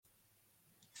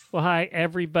Well, hi,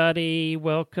 everybody.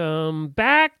 Welcome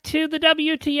back to the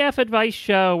WTF Advice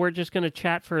Show. We're just going to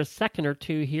chat for a second or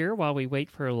two here while we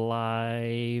wait for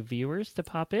live viewers to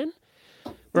pop in.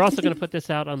 We're also going to put this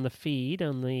out on the feed,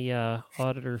 on the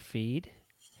auditor feed.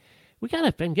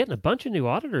 Been getting a bunch of new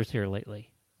auditors here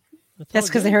lately. That's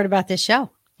because they heard about this show.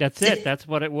 That's it. That's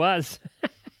what it was.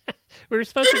 We were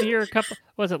supposed to hear a couple,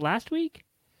 was it last week?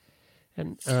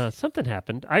 And something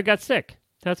happened. I got sick.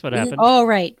 That's what happened. Oh,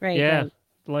 right. Yeah. Right.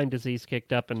 Lyme disease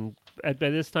kicked up, and by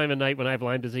this time of night when I have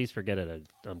Lyme disease, forget it.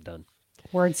 I'm done.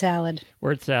 Word salad.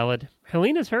 Word salad.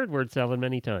 Helena's heard word salad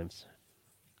many times.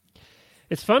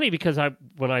 It's funny because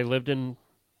when I lived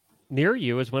near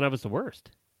you is when I was the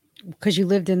worst. Because you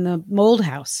lived in the mold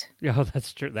house. Oh,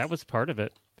 that's true. That was part of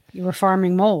it. You were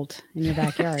farming mold in your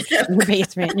backyard, in your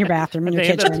basement, in your bathroom, in your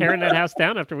kitchen. They ended up tearing that house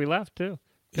down after we left, too,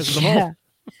 because of the mold.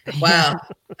 Wow,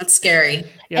 that's scary.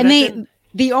 Yeah, and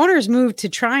the owners moved to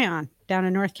Tryon down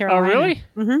in North Carolina. Oh, really?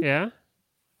 Mm-hmm. Yeah?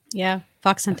 Yeah,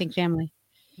 fox hunting family.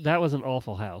 That was an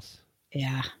awful house.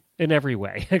 Yeah. In every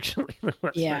way, actually.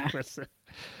 Yeah.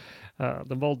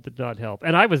 The mold did not help.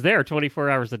 And I was there 24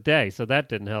 hours a day, so that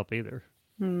didn't help either.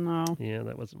 No. Yeah,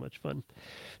 that wasn't much fun.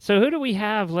 So who do we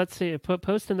have? Let's see.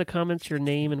 Post in the comments your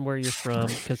name and where you're from,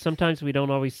 because sometimes we don't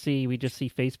always see. We just see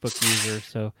Facebook users.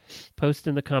 So post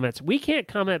in the comments. We can't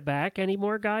comment back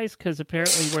anymore, guys, because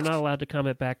apparently we're not allowed to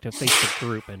comment back to a Facebook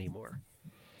group anymore.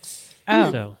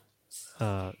 Oh.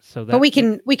 So that, but we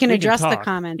can address the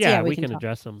comments. Yeah, we can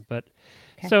address them. But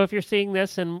okay. So if you're seeing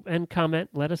this and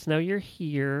comment, let us know you're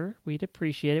here. We'd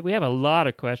appreciate it. We have a lot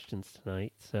of questions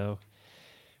tonight, so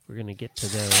we're going to get to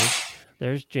those.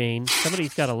 There's Jane.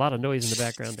 Somebody's got a lot of noise in the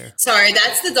background there. Sorry,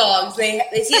 that's the dogs. They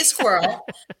see a squirrel.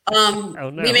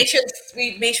 Oh, no. We make sure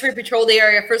we patrol the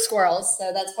area for squirrels,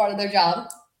 so that's part of their job.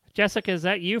 Jessica, is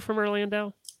that you from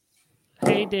Orlando?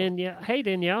 Hey, Danielle. Hey,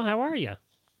 Danielle. How are you?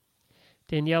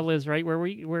 Danielle lives right where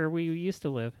we used to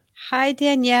live. Hi,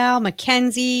 Danielle,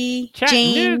 Mackenzie,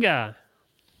 Chattanooga.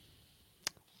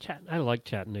 I like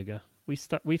Chattanooga.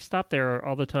 We've stopped there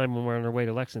all the time when we're on our way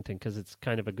to Lexington because it's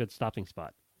kind of a good stopping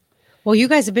spot. Well, you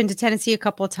guys have been to Tennessee a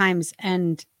couple of times,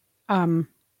 and I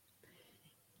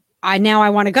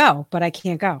want to go, but I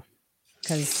can't go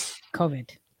because COVID.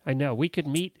 I know. We could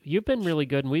meet. You've been really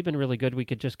good, and we've been really good. We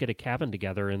could just get a cabin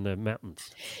together in the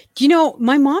mountains. Do you know,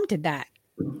 my mom did that.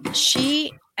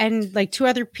 She and like 4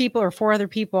 other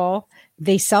people,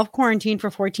 they self-quarantined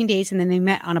for 14 days, and then they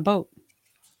met on a boat.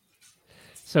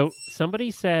 So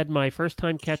somebody said, my first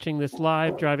time catching this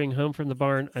live, driving home from the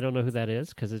barn. I don't know who that is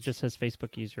because it just says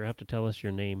Facebook user. You have to tell us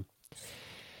your name.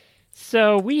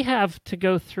 So we have to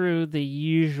go through the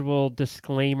usual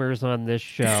disclaimers on this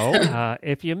show.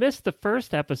 If you missed the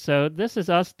first episode, this is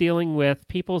us dealing with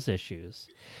people's issues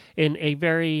in a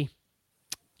very...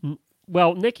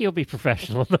 Well, Nikki will be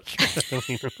professional. I'm not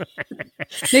sure.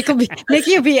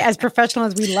 Nikki will be as professional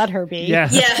as we let her be. Yeah.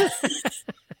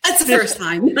 That's the first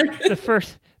time. The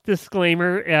first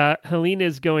disclaimer, Helena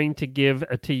is going to give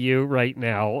to you right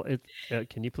now.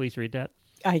 Can you please read that?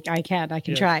 I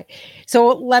can try.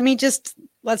 So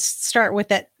let's start with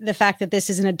the fact that this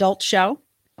is an adult show.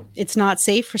 It's not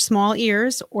safe for small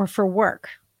ears or for work.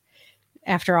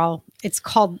 After all, it's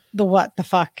called the What the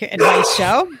Fuck Advice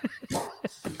Show.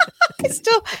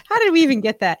 How did we even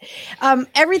get that?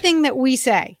 Everything that we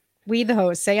say, we the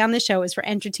hosts say on the show is for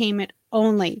entertainment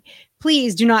only.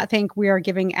 Please do not think we are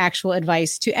giving actual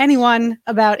advice to anyone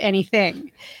about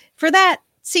anything. For that,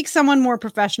 seek someone more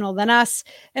professional than us.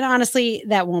 And honestly,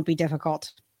 that won't be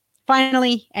difficult.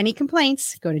 Finally, any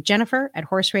complaints, go to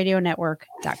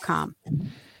jennifer@horseradionetwork.com.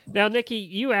 Now, Nikki,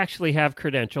 you actually have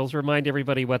credentials. Remind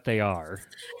everybody what they are.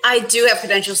 I do have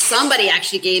credentials. Somebody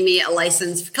actually gave me a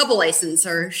couple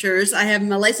licensures. I am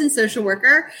a licensed social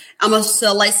worker. I'm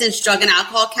also a licensed drug and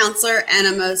alcohol counselor, and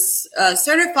I'm a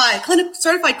certified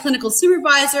clinical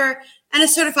supervisor and a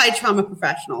certified trauma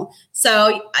professional.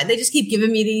 So they just keep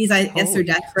giving me these. I guess they're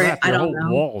desperate. I don't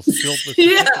know. Walls filled with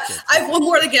yeah, I have one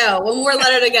more to go, one more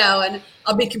letter to go, and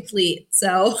I'll be complete.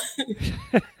 So.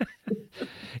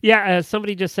 Yeah,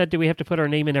 somebody just said, do we have to put our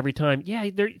name in every time?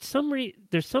 Yeah, there's some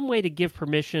way to give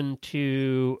permission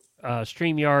to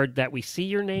StreamYard that we see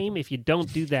your name. If you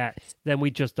don't do that, then we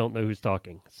just don't know who's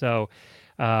talking. So,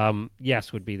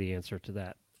 yes would be the answer to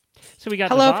that. So we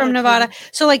got hello from Nevada.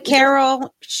 So like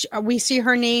Carol, we see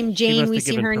her name. Jane, we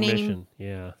see her name.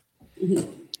 Yeah,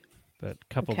 but a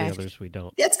couple of the others we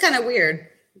don't. That's kind of weird.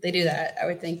 They do that, I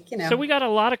would think, So we got a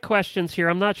lot of questions here.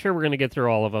 I'm not sure we're going to get through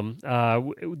all of them.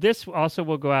 This also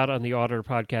will go out on the Auditor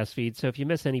podcast feed. So if you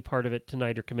miss any part of it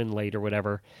tonight or come in late or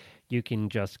whatever, you can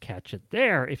just catch it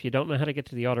there. If you don't know how to get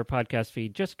to the Auditor podcast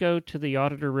feed, just go to the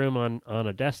Auditor room on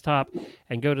a desktop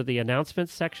and go to the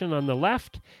announcements section on the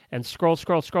left and scroll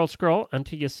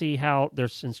until you see how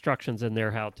there's instructions in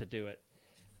there how to do it.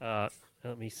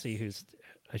 Let me see who's...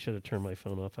 I should have turned my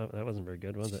phone off. That wasn't very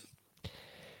good, was it?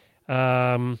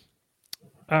 All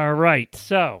right,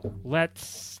 so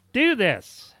let's do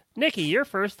this. Nikki, you're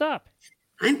first up.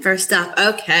 I'm first up.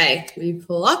 Okay, let me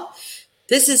pull up.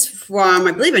 This is from,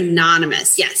 I believe,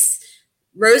 Anonymous. Yes.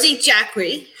 Rosie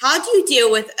Jackery. How do you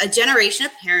deal with a generation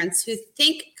of parents who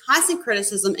think constant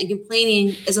criticism and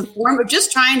complaining is a form of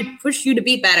just trying to push you to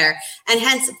be better and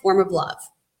hence a form of love?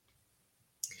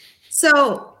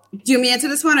 So, do you want me to answer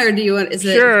this one or do you want,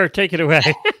 Sure, take it away.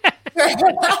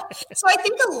 So I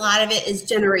think a lot of it is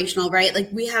generational, right? Like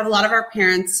we have a lot of our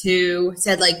parents who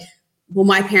said like, well,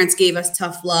 my parents gave us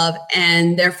tough love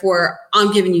and therefore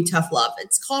I'm giving you tough love.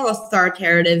 It's called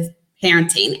authoritative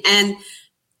parenting. And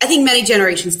I think many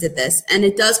generations did this and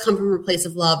it does come from a place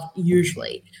of love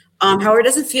usually. However, it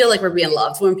doesn't feel like we're being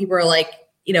loved when people are like,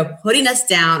 putting us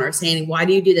down or saying, why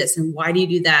do you do this? And why do you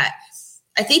do that?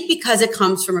 I think because it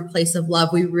comes from a place of love,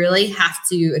 we really have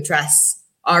to address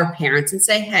our parents and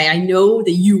say, hey, I know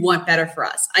that you want better for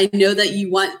us. I know that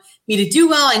you want me to do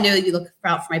well. I know that you look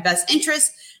out for my best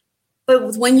interest.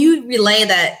 But when you relay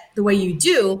that the way you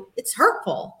do, it's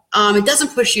hurtful. It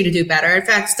doesn't push you to do better. In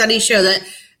fact, studies show that,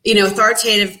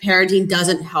 authoritative parenting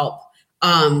doesn't help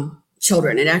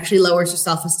children. It actually lowers their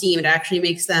self-esteem. It actually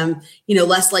makes them,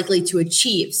 less likely to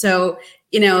achieve. So,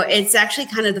 it's actually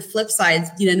kind of the flip side,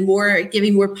 giving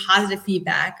more positive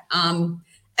feedback.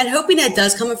 And hoping that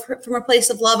does come from a place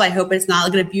of love. I hope it's not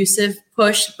like an abusive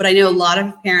push, but I know a lot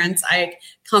of parents, I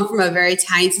come from a very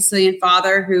Italian Sicilian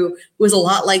father who was a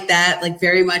lot like that, like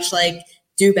very much like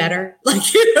do better. Like,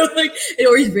 it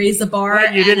always raised the bar.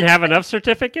 What, you didn't have enough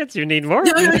certificates? You need more?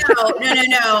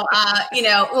 No.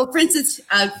 Well, for instance,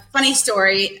 a funny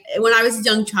story. When I was a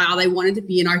young child, I wanted to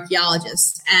be an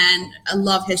archaeologist and I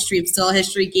love history. I'm still a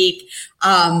history geek.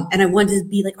 And I wanted to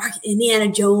be like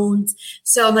Indiana Jones.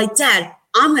 So I'm like, Dad,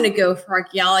 I'm going to go for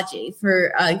archaeology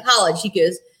for college. He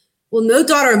goes, well, no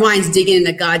daughter of mine's digging in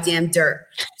the goddamn dirt.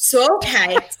 So,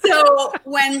 okay. So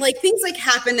when things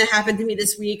happened to me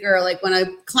this week, or when a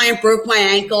client broke my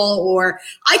ankle, or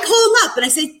I call him up and I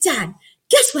say, Dad,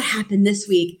 guess what happened this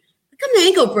week? I got my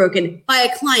ankle broken by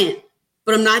a client,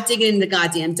 but I'm not digging in the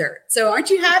goddamn dirt. So aren't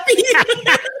you happy?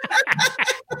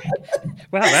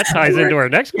 Well, that ties into our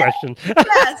next question. So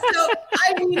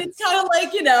I mean, it's kind of like,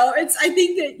 I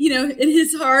think that, in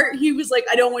his heart, he was like,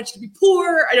 I don't want you to be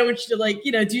poor. I don't want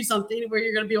you to do something where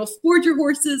you're going to be able to afford your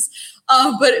horses.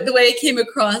 But the way it came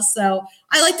across. So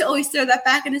I like to always throw that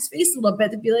back in his face a little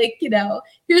bit to be like,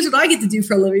 here's what I get to do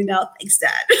for a living now. Thanks,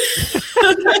 Dad.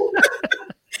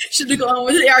 Should have gone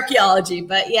with the archaeology.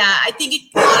 But yeah, I think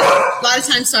a lot of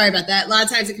times, sorry about that. A lot of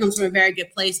times it comes from a very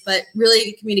good place, but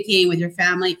really communicating with your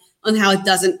family on how it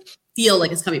doesn't feel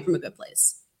like it's coming from a good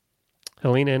place.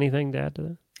 Helena, anything to add to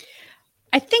that?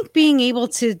 I think being able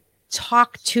to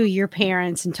talk to your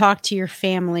parents and talk to your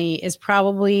family is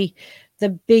probably the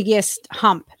biggest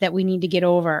hump that we need to get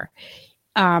over.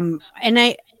 And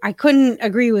I couldn't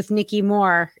agree with Nikki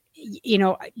more.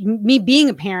 Me being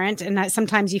a parent, and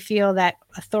sometimes you feel that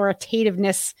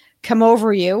authoritativeness come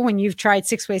over you when you've tried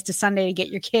 6 ways to Sunday to get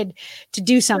your kid to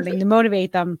do something, to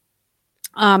motivate them.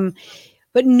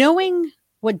 But knowing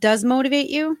what does motivate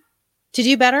you to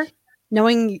do better,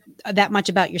 knowing that much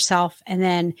about yourself, and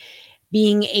then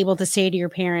being able to say to your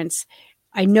parents,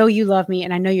 I know you love me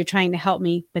and I know you're trying to help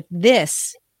me, but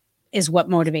this is what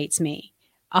motivates me.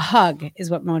 A hug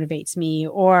is what motivates me,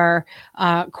 or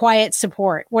quiet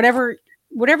support, whatever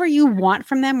you want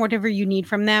from them, whatever you need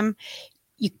from them,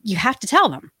 you have to tell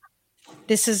them,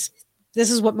 this is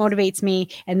what motivates me.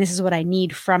 And this is what I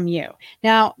need from you.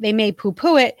 Now they may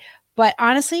poo-poo it, but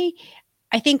honestly,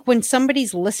 I think when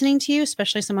somebody's listening to you,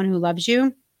 especially someone who loves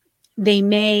you, they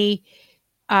may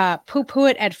poo-poo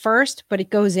it at first, but it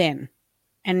goes in.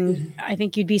 And I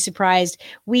think you'd be surprised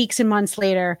weeks and months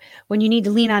later when you need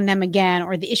to lean on them again,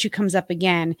 or the issue comes up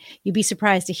again, you'd be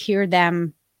surprised to hear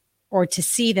them or to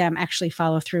see them actually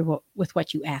follow through with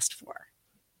what you asked for.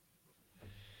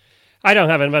 I don't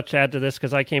have much to add to this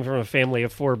because I came from a family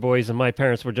of 4 boys and my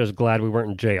parents were just glad we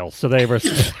weren't in jail. So they were,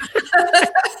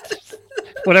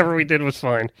 whatever we did was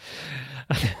fine.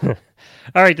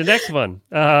 All right, the next one.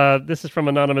 This is from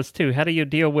Anonymous too. How do you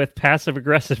deal with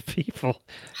passive-aggressive people?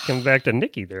 Come back to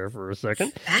Nikki there for a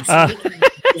second.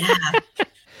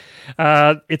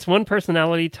 It's one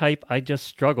personality type I just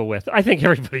struggle with. I think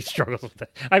everybody struggles with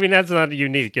that. I mean, that's not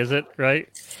unique, is it? Right?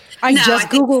 I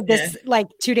Googled this like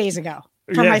 2 days ago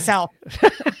for myself.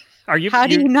 Are you? How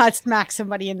do you not smack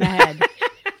somebody in the head?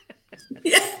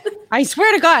 Yeah. I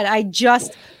swear to God, I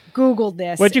just Googled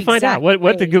this. What'd you find out?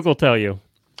 What did Google tell you?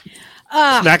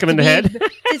 Smack him in the head?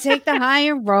 To take the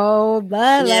higher road.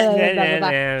 Blah, blah, blah, blah,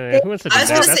 blah. Who wants to do that?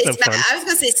 That's no fun. I was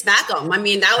going to say smack them. I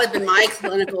mean, that would have been my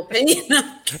clinical opinion.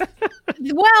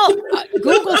 Well,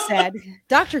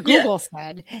 Dr. Google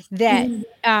said that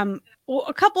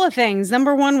a couple of things.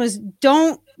 Number one was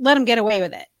don't let them get away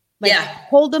with it. Like,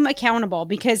 hold them accountable,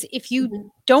 because if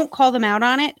you don't call them out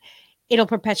on it, it'll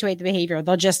perpetuate the behavior.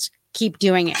 They'll just keep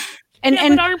doing it. And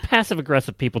but aren't passive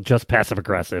aggressive people just passive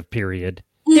aggressive? Period.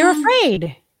 They're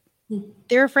afraid.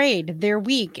 They're afraid. They're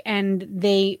weak, and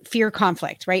they fear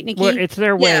conflict. Right, Nikki? Well, it's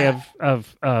their way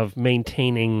of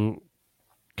maintaining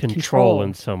control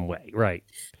in some way, right?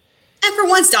 And for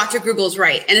once, Dr. Google's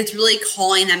right. And it's really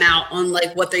calling them out on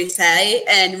like what they say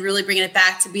and really bringing it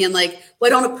back to being like,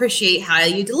 well, I don't appreciate how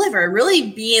you deliver.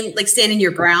 Really being like standing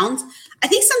your ground. I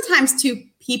think sometimes too,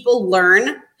 people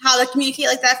learn how to communicate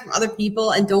like that from other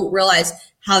people and don't realize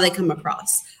how they come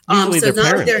across. Usually so it's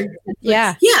not like they're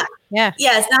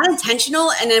it's not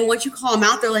intentional. And then once you call them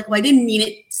out, they're like, well, I didn't mean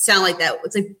it to sound like that.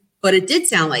 It's like, but it did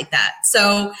sound like that.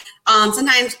 So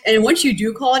sometimes, and once you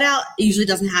do call it out, it usually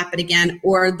doesn't happen again,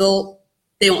 or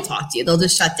they won't talk to you. They'll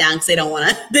just shut down because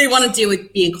they want to deal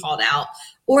with being called out,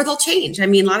 or they'll change. I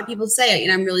mean, a lot of people say,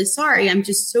 I'm really sorry. I'm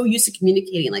just so used to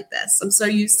communicating like this. I'm so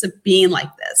used to being like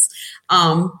this.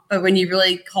 But when you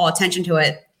really call attention to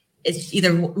it, it's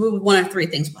either one of three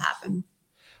things will happen.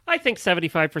 I think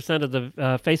 75% of the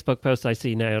Facebook posts I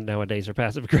see nowadays are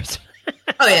passive aggressive.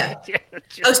 Oh yeah,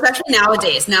 especially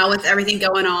nowadays. Now with everything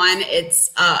going on,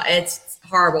 it's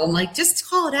horrible. I'm like, just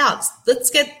call it out. Let's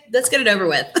get it over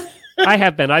with.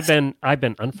 I've been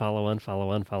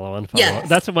unfollow. Yes.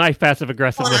 That's my passive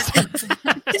aggressiveness.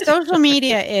 Social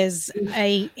media is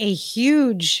a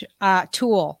huge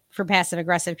tool for passive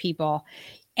aggressive people,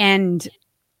 and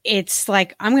it's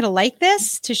like, I'm going to like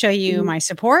this to show you my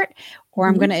support, or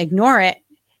I'm going to ignore it,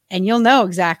 and you'll know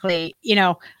exactly,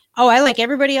 oh, I like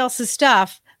everybody else's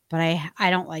stuff, but I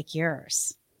don't like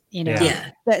yours,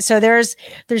 So there's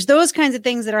those kinds of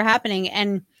things that are happening.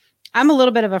 And I'm a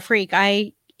little bit of a freak.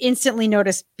 I instantly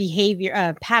notice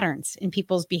behavior patterns in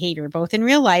people's behavior, both in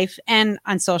real life and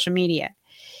on social media.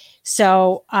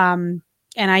 So, and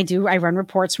I run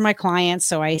reports for my clients.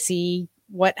 So I see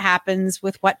what happens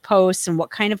with what posts and what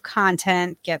kind of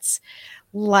content gets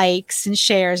likes and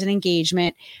shares and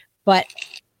engagement. But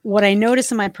what I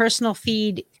notice in my personal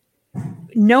feed,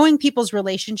 knowing people's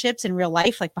relationships in real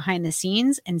life, like behind the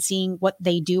scenes, and seeing what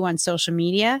they do on social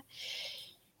media,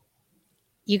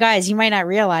 you guys, you might not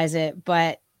realize it,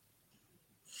 but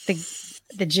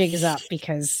the jig is up,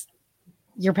 because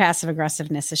your passive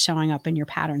aggressiveness is showing up in your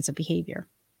patterns of behavior.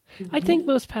 I think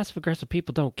most passive aggressive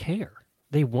people don't care.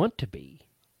 They want to be.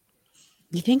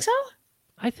 You think so?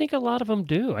 I think a lot of them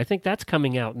do. I think that's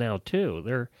coming out now too.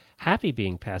 They're happy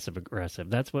being passive aggressive.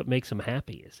 That's what makes them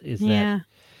happy is that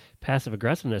passive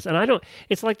aggressiveness. And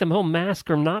it's like the whole mask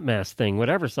or not mask thing,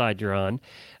 whatever side you're on.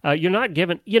 You're not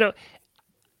given,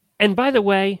 and by the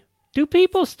way, do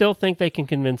people still think they can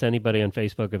convince anybody on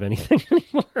Facebook of anything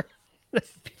anymore?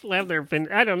 People have their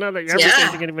opinion. I don't know that you're ever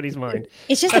changing anybody's mind.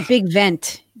 It's just a big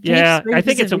vent. I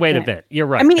think it's a way to vent. You're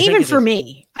right. I mean, even for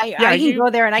me, I can go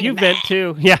there and I can vent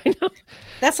too. Yeah, I know.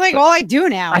 That's like all I do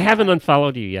now. I haven't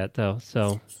unfollowed you yet, though.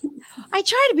 So I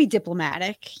try to be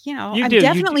diplomatic. I'm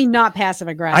definitely not passive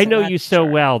aggressive. I know you so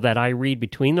well that I read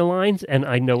between the lines, and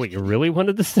I know what you really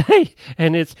wanted to say,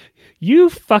 and it's you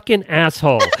fucking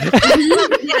asshole.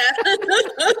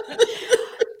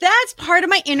 That's part of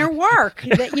my inner work.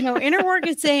 That inner work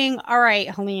is saying, all right,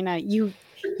 Helena, you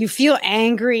feel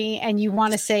angry and you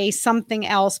want to say something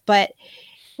else, but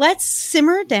let's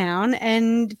simmer down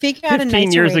and figure out a nicer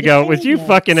 15 years ago, it was you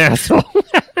fucking asshole.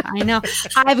 I know.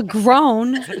 I've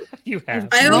grown. You have.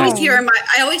 I always hear in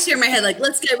my head, like,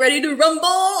 let's get ready to rumble.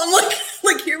 I'm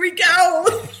like, here we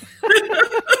go.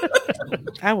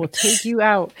 I will take you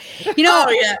out. Oh,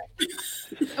 yeah.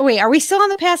 Wait, are we still on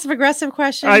the passive aggressive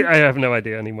question? I have no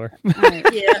idea anymore. Right.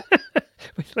 Yeah.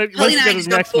 Let's go to the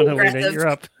next one, Helena. You're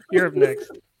up. You're up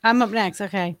next. I'm up next.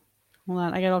 Okay. Hold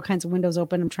on. I got all kinds of windows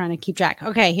open. I'm trying to keep track.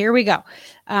 Okay, here we go.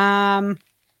 Hold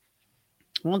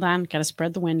on. Got to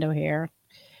spread the window here.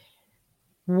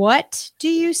 What do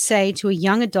you say to a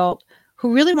young adult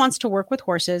who really wants to work with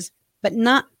horses, but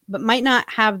might not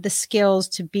have the skills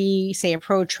to be, say, a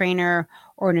pro trainer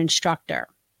or an instructor?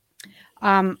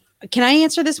 Can I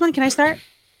answer this one? Can I start?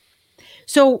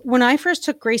 So when I first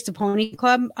took Grace to Pony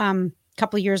Club a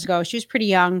couple of years ago, she was pretty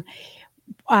young.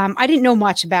 I didn't know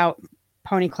much about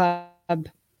Pony Club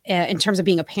in terms of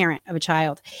being a parent of a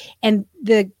child. And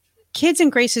the kids in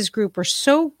Grace's group were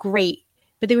so great,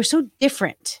 but they were so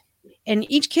different. And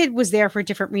each kid was there for a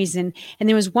different reason. And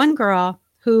there was one girl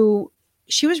who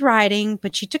she was riding,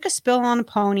 but she took a spill on a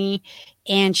pony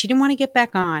and she didn't want to get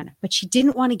back on, but she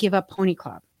didn't want to give up Pony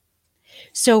Club.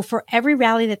 So for every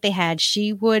rally that they had,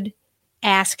 she would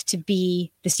ask to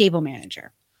be the stable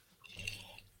manager.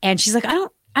 And she's like, I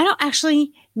don't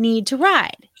actually need to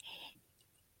ride.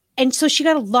 And so she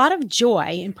got a lot of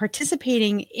joy in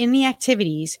participating in the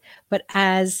activities, but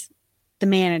as the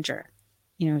manager,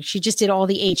 she just did all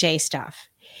the HA stuff.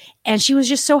 And she was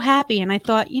just so happy. And I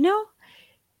thought,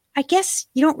 I guess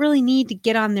you don't really need to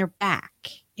get on their back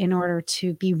in order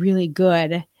to be really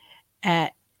good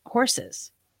at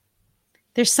horses.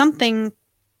 There's something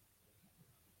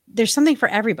for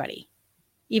everybody,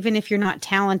 even if you're not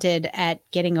talented at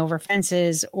getting over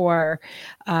fences or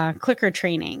clicker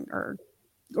training or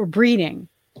breeding.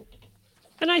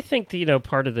 And I think,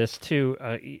 part of this too,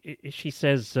 she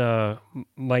says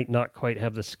might not quite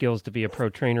have the skills to be a pro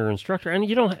trainer or instructor. And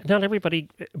not everybody,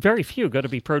 very few go to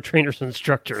be pro trainers and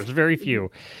instructors, very few.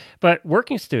 But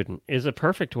working student is a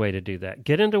perfect way to do that.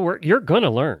 Get into work. You're going to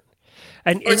learn.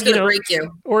 And it's going to break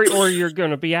you. Or you're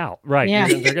going to be out. Right. Yeah.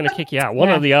 They're going to kick you out. One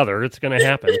or the other. It's going to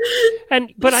happen.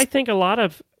 But I think a lot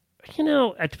of,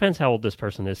 it depends how old this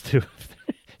person is too.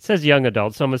 It says young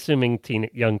adult, so I'm assuming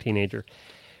young teenager.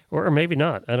 Or maybe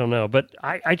not. I don't know. But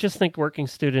I just think working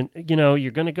student,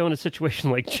 you're going to go in a situation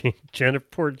like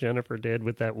poor Jennifer did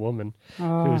with that woman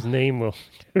whose name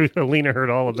Alina heard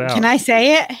all about. Can I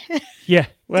say it? Yeah.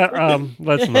 Well,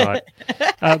 let's not.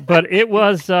 But it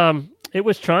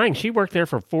was trying. She worked there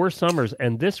for 4 summers.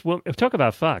 And this woman, talk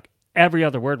about fuck. Every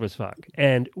other word was fuck.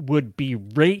 And would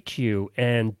berate you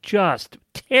and just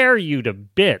tear you to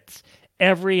bits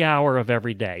every hour of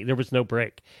every day. There was no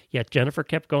break. Yet Jennifer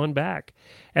kept going back.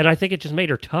 And I think it just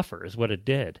made her tougher is what it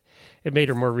did. It made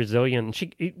her more resilient.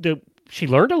 She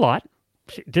learned a lot.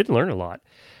 She did learn a lot.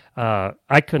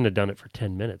 I couldn't have done it for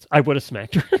 10 minutes. I would have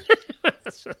smacked her.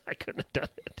 I couldn't have done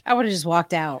it. I would have just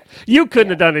walked out. You couldn't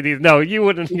have done it either. No, you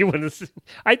wouldn't.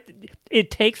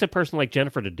 It takes a person like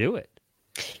Jennifer to do it.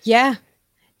 Yeah.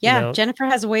 Yeah, Jennifer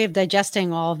has a way of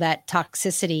digesting all of that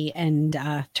toxicity and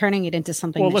turning it into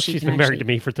something. Well, look, she's been married to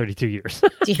me for 32 years.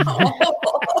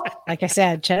 Like I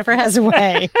said, Jennifer has a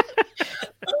way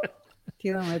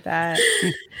dealing with that.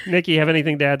 Nikki, have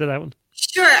anything to add to that one?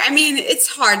 Sure. I mean, it's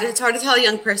hard. It's hard to tell a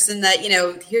young person that,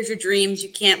 here's your dreams,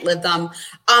 you can't live them.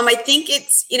 I think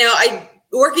it's,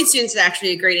 working students is actually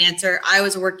a great answer. I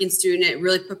was a working student. It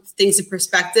really put things in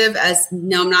perspective as, I'm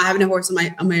not having a horse on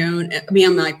my own,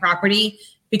 on my property.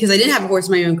 Because I didn't have a horse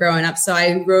of my own growing up. So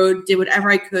I rode, did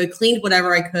whatever I could, cleaned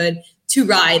whatever I could to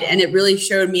ride. And it really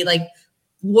showed me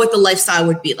what the lifestyle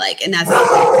would be like. And that's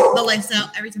the lifestyle,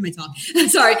 every time I talk,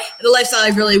 sorry, the lifestyle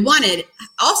I really wanted.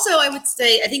 Also, I would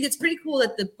say, I think it's pretty cool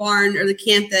that the barn or the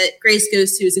camp that Grace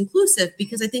goes to is inclusive,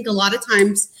 because I think a lot of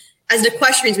times as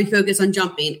equestrians, we focus on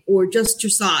jumping or just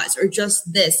dressage or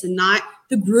just this and not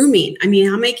the grooming. I mean,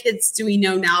 how many kids do we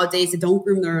know nowadays that don't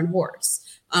groom their own horse?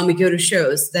 We go to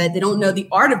shows that they don't know the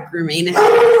art of grooming and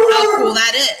how cool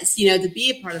that is, to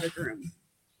be a part of a groom.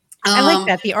 I like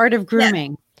that, the art of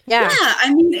grooming. Yeah.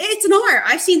 I mean, it's an art.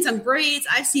 I've seen some braids.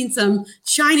 I've seen some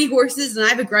shiny horses, and I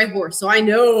have a gray horse. So I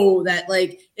know that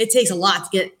it takes a lot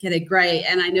to get a gray.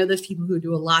 And I know there's people who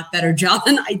do a lot better job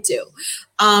than I do.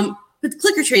 But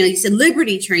clicker training, like you said,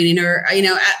 Liberty training or,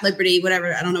 at Liberty,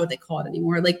 whatever, I don't know what they call it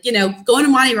anymore. Going to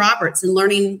Monty Roberts and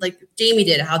learning like Jamie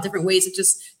did, how different ways of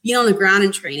just being on the ground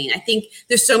and training. I think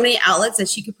there's so many outlets that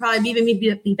she could probably even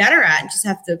be better at and just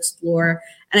have to explore.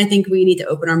 And I think we need to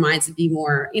open our minds and be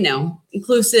more,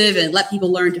 inclusive and let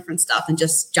people learn different stuff than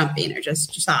just jumping or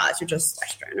just dressage or just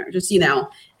western or just,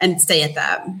 and stay at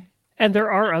that. And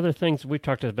there are other things, we've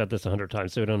talked about this 100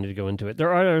 times, so we don't need to go into it.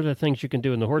 There are other things you can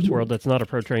do in the horse world that's not a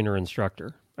pro trainer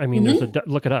instructor. I mean,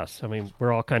 look at us. I mean,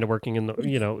 we're all kind of working in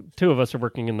the, 2 of us are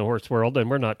working in the horse world, and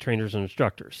we're not trainers and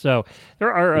instructors. So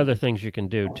there are other things you can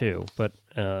do, too. But,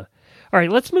 all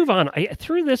right, let's move on. I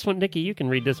threw this one, Nikki, you can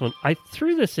read this one. I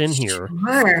threw this in here.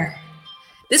 Sure.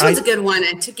 This one's a good one.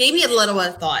 It gave me a little bit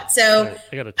of thought. So,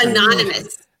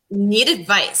 Anonymous. Need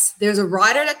advice. There's a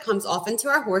rider that comes often to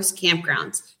our horse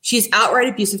campgrounds. She's outright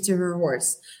abusive to her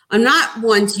horse. I'm not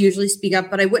one to usually speak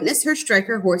up, but I witnessed her strike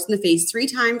her horse in the face 3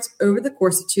 times over the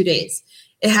course of 2 days.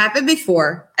 It happened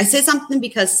before. I said something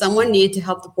because someone needed to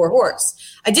help the poor horse.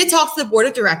 I did talk to the board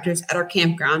of directors at our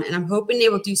campground, and I'm hoping they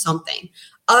will do something.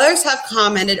 Others have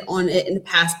commented on it in the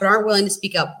past, but aren't willing to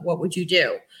speak up. What would you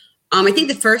do? I think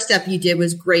the first step you did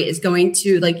was great, is going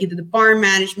to either the barn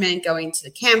management, going to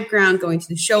the campground, going to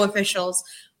the show officials.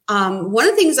 One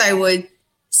of the things I would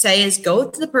say is go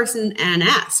to the person and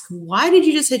ask, why did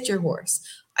you just hit your horse?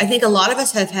 I think a lot of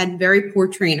us have had very poor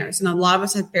trainers, and a lot of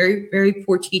us have very, very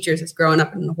poor teachers that's growing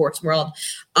up in the horse world,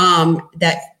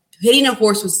 that hitting a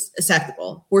horse was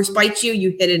acceptable. Horse bites you,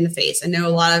 you hit it in the face. I know a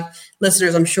lot of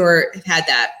listeners, I'm sure, have had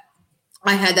that.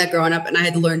 I had that growing up, and I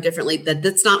had to learn differently that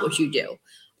that's not what you do.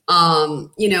 And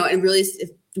really,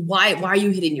 why are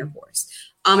you hitting your horse?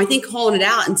 I think calling it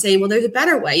out and saying, well, there's a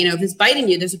better way. If it's biting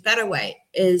you, there's a better way.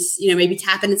 Is, maybe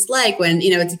tapping its leg when,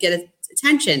 to get its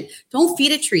attention. Don't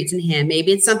feed it treats and him.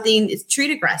 Maybe it's something, it's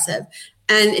treat aggressive.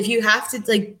 And if you have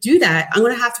to do that, I'm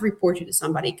going to have to report you to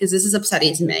somebody because this is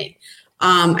upsetting to me.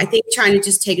 I think trying to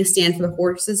just take a stand for the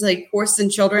horses, like horses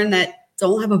and children that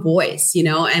don't have a voice,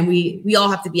 and we all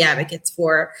have to be advocates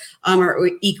for our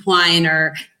equine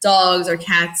or dogs or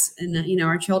cats and,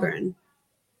 our children.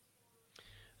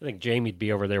 I think Jamie'd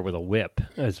be over there with a whip.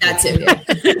 That's it. Yeah.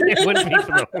 It wouldn't be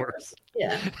for the horse.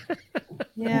 Yeah.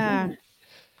 Yeah.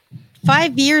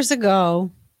 5 years ago,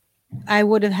 I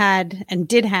would have had and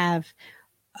did have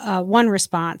one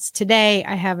response. Today,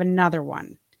 I have another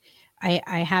one.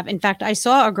 I have, in fact, I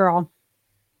saw a girl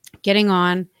getting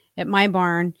on at my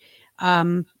barn.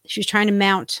 She was trying to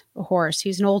mount a horse.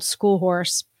 He's an old school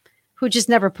horse who just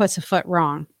never puts a foot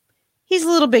wrong. He's a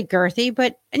little bit girthy,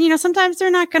 but sometimes they're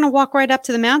not going to walk right up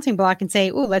to the mounting block and say,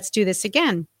 "Oh, let's do this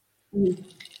again." Mm-hmm.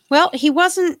 Well, he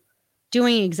wasn't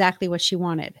doing exactly what she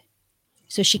wanted.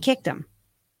 So she kicked him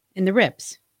in the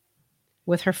ribs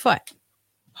with her foot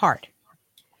hard.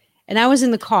 And I was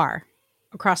in the car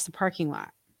across the parking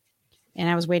lot and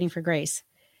I was waiting for Grace.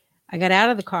 I got out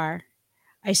of the car.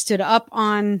 I stood up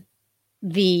on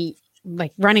the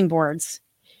running boards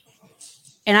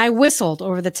and I whistled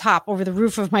over the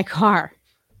roof of my car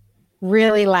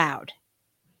really loud.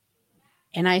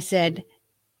 And I said,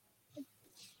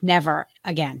 never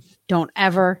again. Don't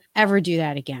ever do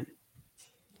that again.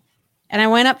 And I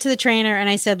went up to the trainer and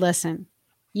I said, listen,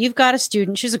 you've got a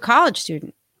student. She's a college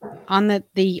student on the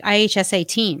IHSA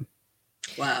team.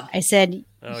 Wow. I said,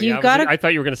 I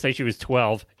thought you were going to say she was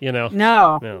 12,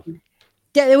 No.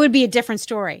 It would be a different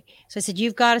story. So I said,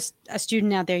 you've got a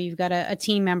student out there. You've got a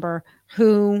team member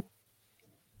who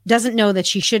doesn't know that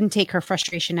she shouldn't take her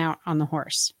frustration out on the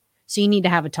horse. So you need to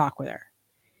have a talk with her.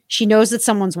 She knows that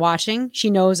someone's watching. She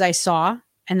knows I saw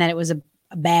and that it was a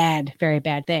bad, very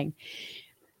bad thing.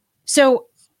 So,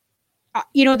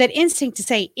 that instinct to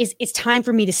say it's time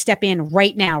for me to step in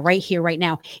right now, right here, right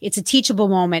now. It's a teachable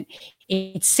moment.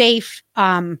 It's safe.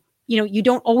 You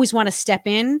don't always want to step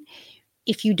in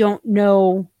if you don't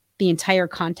know the entire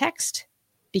context,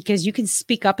 because you can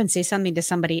speak up and say something to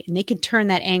somebody and they can turn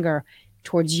that anger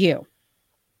towards you.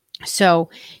 So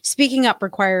speaking up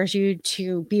requires you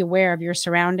to be aware of your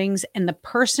surroundings and the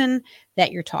person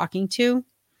that you're talking to.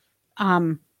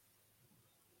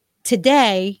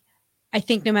 Today, I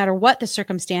think no matter what the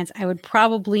circumstance, I would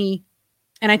probably,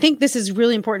 and I think this is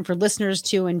really important for listeners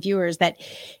too and viewers, that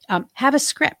have a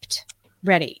script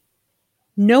ready.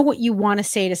 Know what you want to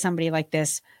say to somebody like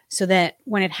this so that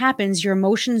when it happens, your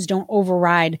emotions don't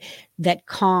override that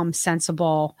calm,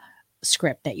 sensible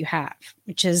script that you have,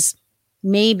 which is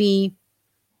maybe,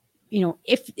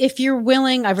 if you're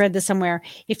willing, I've read this somewhere,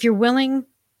 if you're willing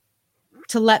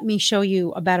to let me show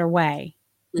you a better way,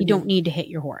 you don't need to hit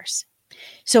your horse.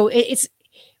 So it's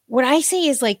what I say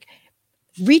is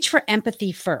reach for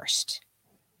empathy first.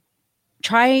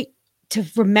 Try to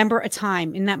remember a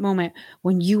time in that moment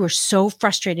when you were so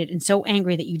frustrated and so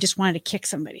angry that you just wanted to kick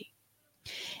somebody.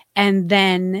 And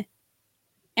then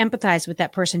empathize with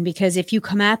that person, because if you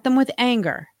come at them with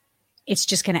anger, it's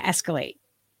just going to escalate.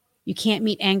 You can't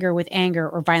meet anger with anger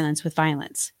or violence with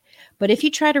violence. But if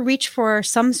you try to reach for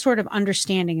some sort of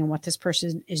understanding in what this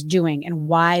person is doing and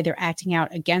why they're acting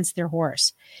out against their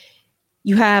horse,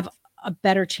 you have a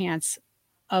better chance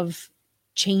of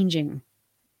changing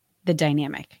the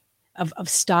dynamic, of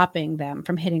stopping them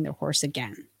from hitting their horse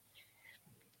again.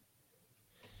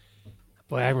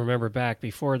 Boy, I remember back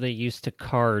before they used to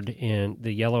card in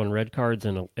the yellow and red cards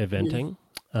in eventing,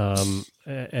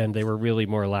 and they were really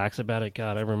more lax about it.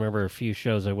 God, I remember a few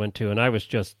shows I went to, and I was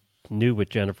just new with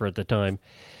Jennifer at the time,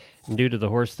 new to the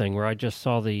horse thing, where I just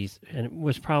saw these, and it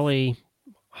was probably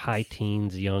high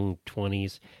teens, young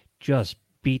 20s, just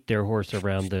beat their horse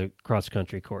around the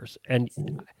cross-country course. And,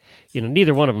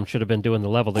 neither one of them should have been doing the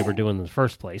level they were doing in the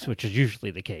first place, which is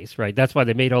usually the case, right? That's why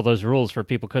they made all those rules for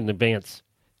people couldn't advance,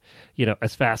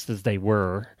 as fast as they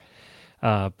were.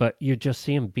 But you just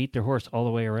see them beat their horse all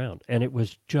the way around. And it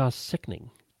was just sickening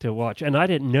to watch. And I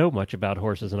didn't know much about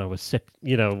horses, and I was sick,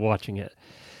 watching it.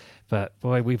 But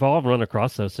boy, we've all run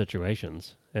across those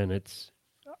situations, and it's.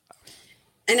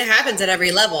 And it happens at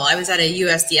every level. I was at a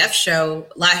USDF show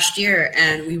last year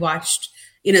and we watched,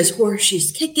 this horse,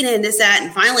 she's kicking it and this, that.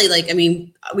 And finally,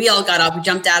 we all got up, we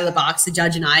jumped out of the box, the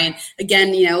judge and I. And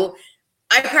again,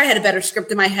 I probably had a better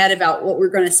script in my head about what we were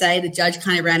going to say. The judge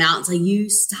kind of ran out and was like, you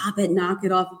stop it, knock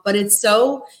it off. But it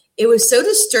was so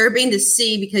disturbing to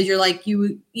see because you're like,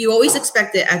 you always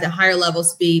expect it at the higher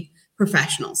levels to be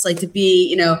professionals, like to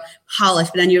be,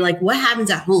 polished. But then you're like, what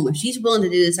happens at home? If she's willing to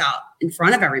do this out in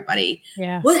front of everybody,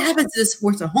 what happens to this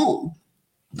horse at home?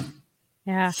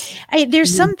 Yeah.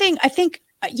 There's something, I think,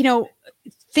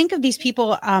 think of these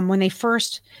people when they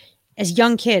first, as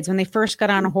young kids, when they first got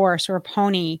on a horse or a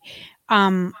pony,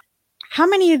 how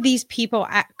many of these people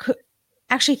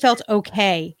actually felt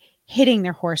okay hitting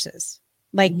their horses?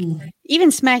 Like even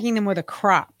smacking them with a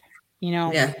crop,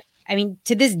 Yeah. I mean,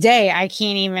 to this day, I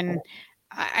can't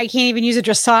even use a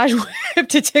dressage whip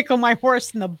to tickle my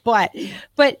horse in the butt.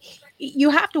 But you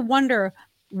have to wonder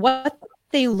what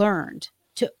they learned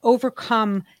to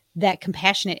overcome that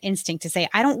compassionate instinct to say,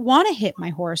 I don't want to hit my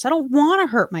horse. I don't want to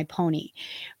hurt my pony.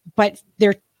 But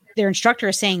their instructor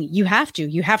is saying, you have to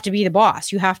be the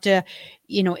boss. You have to,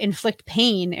 inflict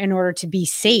pain in order to be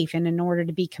safe and in order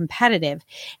to be competitive.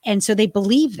 And so they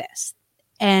believe this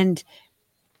and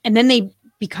then they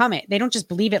become it. They don't just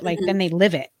believe it, then they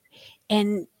live it.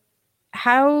 And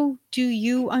how do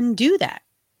you undo that?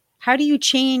 How do you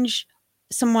change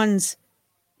someone's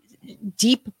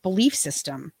deep belief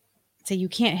system? Say you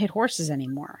can't hit horses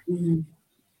anymore.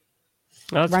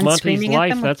 That's Monty's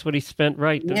life. That's what he spent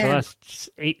the last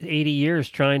 80 years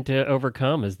trying to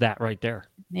overcome is that right there.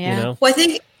 Yeah. Well, I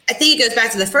think it goes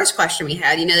back to the first question we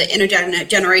had, the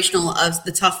intergenerational of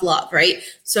the tough love, right?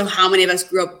 So how many of us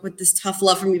grew up with this tough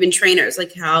love from even trainers?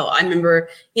 Like how I remember,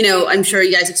 I'm sure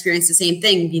you guys experienced the same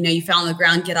thing. You fell on the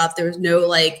ground, get up. There was no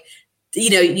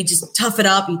you just tough it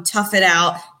up, you tough it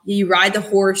out, you ride the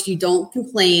horse, you don't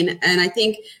complain. And I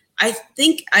think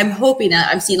I'm hoping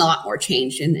that I'm seeing a lot more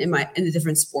change in the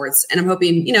different sports. And I'm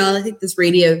hoping, I think this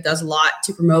radio does a lot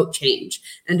to promote change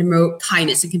and to promote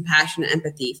kindness and compassion and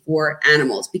empathy for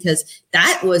animals, because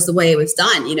that was the way it was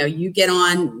done. You get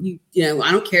on,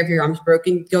 I don't care if your arm's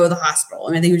broken, go to the hospital.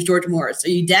 I think it was George Morris. Are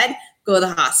you dead? Go to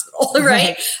the hospital,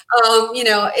 right?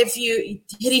 If you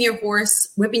hitting your horse,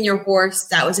 whipping your horse,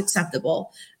 that was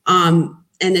acceptable. And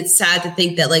it's sad to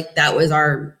think that that was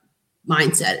our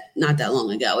mindset not that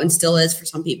long ago and still is for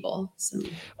some people. So.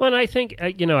 Well, and I think,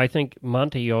 I think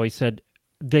Monty always said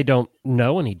they don't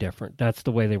know any different. That's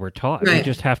the way they were taught. Right. We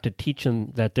just have to teach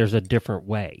them that there's a different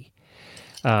way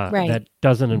that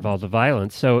doesn't involve the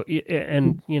violence. So,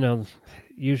 and,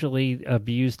 usually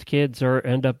abused kids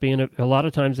end up being a lot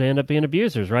of times they end up being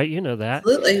abusers, right? You know that.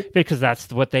 Absolutely. Because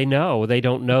that's what they know. They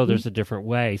don't know there's a different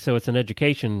way. So it's an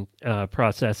education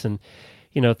process. And,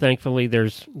 thankfully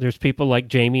there's people like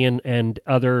Jamie and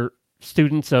other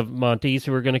students of Monty's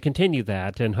who are going to continue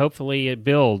that. And hopefully it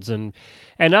builds and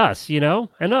us,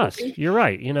 and us. You're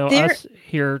right. Us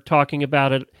here talking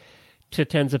about it to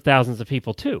tens of thousands of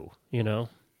people too,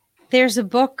 There's a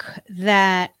book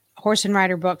that Horse and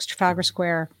Rider Books, Trafalgar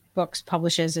Square Books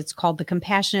publishes. It's called The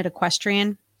Compassionate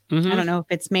Equestrian. I don't know if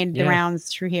it's made the rounds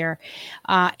through here.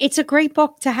 It's a great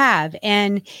book to have.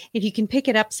 And if you can pick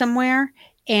it up somewhere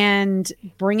and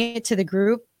bring it to the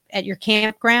group at your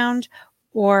campground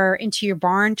or into your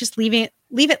barn, just leave it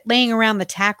laying around the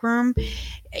tack room.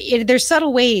 There's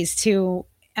subtle ways to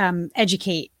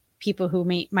educate people who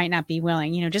might not be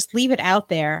willing, just leave it out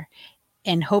there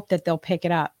and hope that they'll pick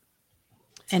it up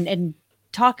and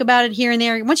talk about it here and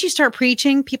there. Once you start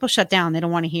preaching, people shut down. They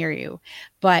don't want to hear you.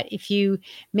 But if you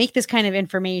make this kind of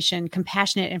information,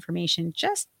 compassionate information,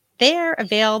 just there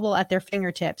available at their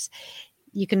fingertips,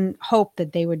 you can hope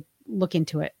that they would look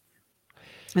into it.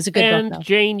 It's a good book, though. And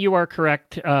Jane, you are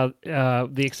correct.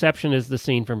 The exception is the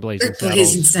scene from Blazing Saddles.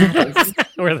 Blazing Saddles.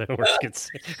 Where the horse gets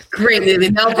sick. Great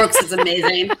movie. Mel Brooks is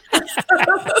amazing.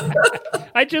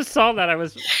 I just saw that. I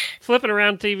was flipping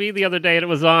around TV the other day and it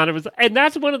was on. And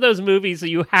that's one of those movies that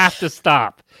you have to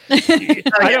stop.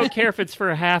 I don't care if it's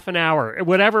for half an hour. At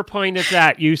whatever point it's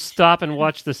at, you stop and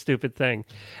watch the stupid thing.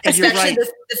 And especially you're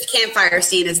right. This campfire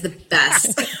scene is the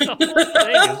best.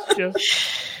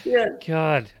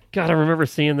 God, I remember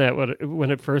seeing that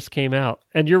when it first came out.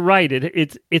 And you're right.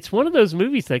 It's one of those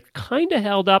movies that kind of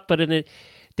held up, but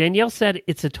Danielle said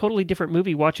it's a totally different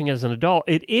movie watching as an adult.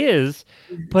 It is,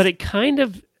 but it kind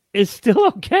of is still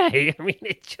okay. I mean,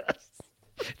 it's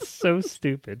so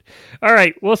stupid. All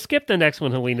right, we'll skip the next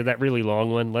one, Helena, that really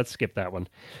long one. Let's skip that one.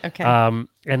 Okay.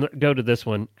 And go to this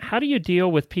one. How do you deal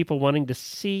with people wanting to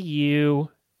see you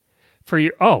for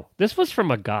your... Oh, this was from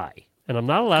a guy, and I'm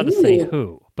not allowed to say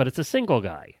who, but it's a single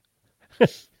guy.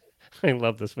 I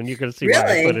love this one. You're going to see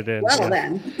why I put it in. Well, Yeah.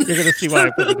 then. You're going to see why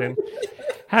I put it in.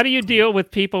 How do you deal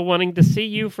with people wanting to see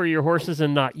you for your horses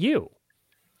and not you?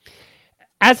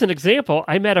 As an example,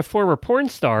 I met a former porn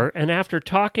star, and after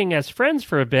talking as friends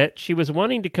for a bit, she was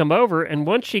wanting to come over, and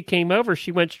once she came over,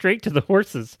 she went straight to the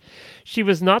horses. She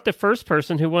was not the first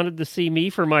person who wanted to see me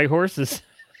for my horses.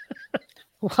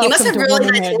 He must have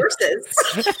really nice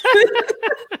horses.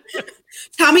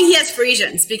 Tell me he has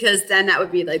Frisians, because then that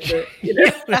would be like the,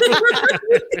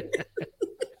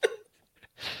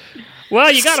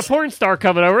 Well, you got a porn star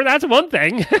coming over. That's one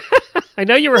thing. I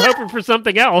know you were hoping for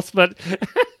something else, but...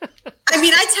 I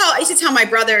mean, I used to tell my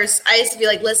brothers, I used to be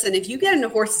like, listen, if you get into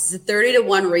horses, it's a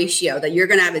 30-to-1 ratio that you're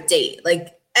going to have a date. Like,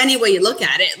 any way you look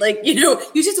at it, like, you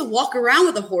just have to walk around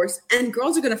with a horse and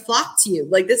girls are going to flock to you.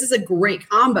 Like, this is a great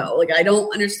combo. Like, I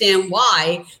don't understand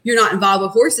why you're not involved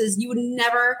with horses. You would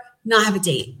never not have a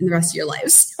date in the rest of your life.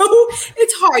 So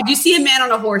it's hard. You see a man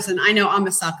on a horse, and I know I'm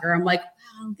a sucker. I'm like,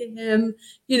 wow, look at him.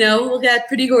 Look at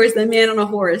pretty horse, the man on a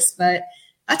horse. But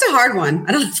that's a hard one.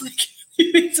 I don't know if I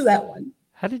can answer that one.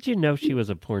 How did you know she was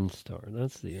a porn star?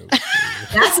 That's the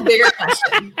That's a bigger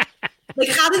question. Like,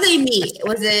 how did they meet?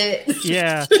 Was it?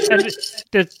 Yeah.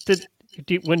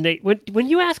 When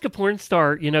you ask a porn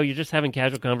star, you're just having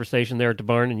casual conversation there at the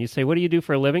barn, and you say, "What do you do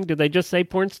for a living?" Did they just say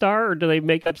porn star, or do they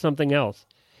make up something else?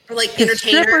 Or like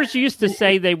entertainer? Strippers used to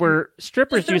say they were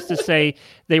secretaries.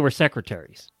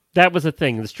 That was a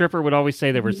thing. The stripper would always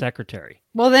say they were secretary.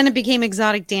 Well, then it became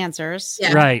exotic dancers.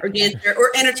 Yeah, right. Or dancer,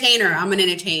 or entertainer. I'm an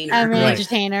entertainer. I'm an Right.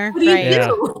 entertainer. What do you Right.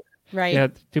 do? Right. Yeah.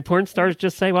 Do porn stars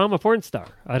just say, "Well, I'm a porn star"?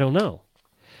 I don't know.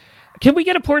 Can we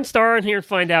get a porn star in here and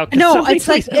find out? No, it's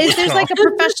like there's like a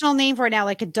professional name for it now,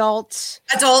 like adult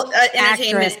Entertainment.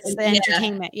 actress,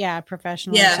 entertainment. Yeah,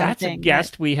 professional. Yeah. That's a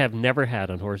guest we have never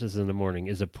had on Horses in the Morning.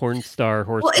 Is a porn star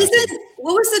horse. Well, person.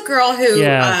 what was the girl who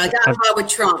got involved with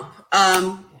Trump?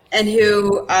 And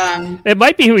who? It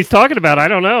might be who he's talking about. I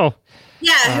don't know.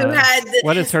 Yeah, who had?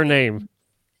 What is her name?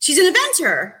 She's an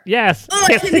inventor. Yes. Oh, I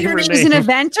can't think of her name. She's an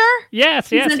inventor? Yes.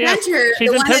 She's an inventor. She's The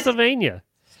in one that- Pennsylvania.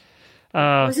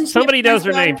 Wasn't she Somebody a knows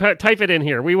her Pennsylvania? name. Type it in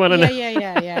here. We want to know.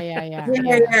 Yeah.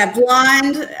 Yeah,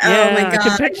 blonde. Yeah, Oh my I can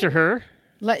god. picture her.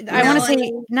 I want to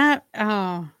say not.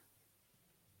 Oh,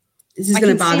 This is I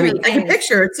going to can bother see me. her I can face.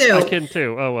 picture her too. I can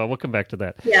too. Oh well, we'll come back to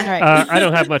that. Yeah. all right. I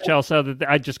don't have much else other than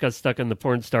I just got stuck in the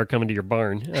porn star coming to your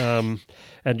barn,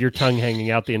 and your tongue hanging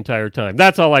out the entire time.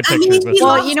 That's all I pictured. he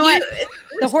Well, loves you know what?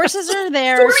 The horses are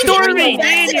there. Stormy Stormy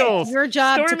Daniels. Your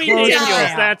job Stormy to close Daniels. it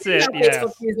out. That's it. Yeah, Yes.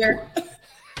 Facebook user.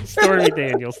 Stormy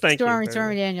Daniels. Thank you.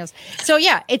 Stormy Daniels. So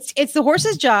yeah, it's the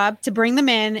horse's job to bring them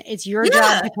in. It's your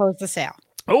job to close the sale.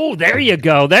 Oh, there you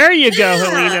go. There you go, Yeah.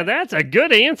 Helena. That's a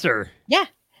good answer. Yeah.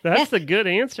 That's the good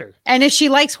answer. And if she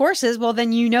likes horses, well,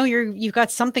 then you've got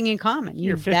something in common.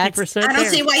 You're That's- 50% I don't there.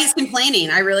 see why he's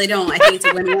complaining. I really don't. I think it's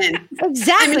a win-win.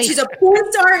 Exactly. I mean, she's a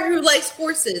porn star who likes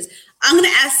horses. I'm going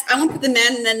to put the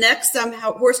men in the next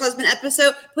horse husband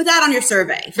episode. Put that on your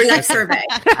survey for next survey.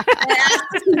 And ask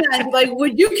the men, like,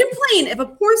 would you complain if a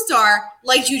porn star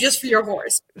liked you just for your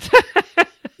horse?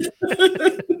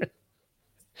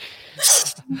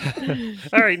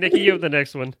 All right, Nikki, you have the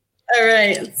next one. All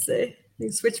right, let's see. Let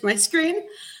me switch my screen.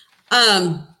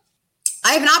 I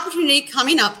have an opportunity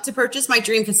coming up to purchase my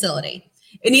dream facility.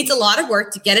 It needs a lot of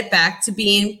work to get it back to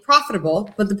being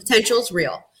profitable, but the potential is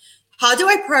real. How do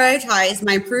I prioritize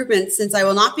my improvements since I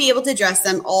will not be able to address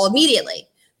them all immediately?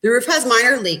 The roof has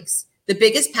minor leaks. The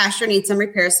biggest pasture needs some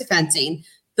repairs to fencing.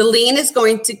 The lean is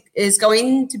going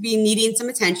to be needing some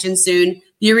attention soon.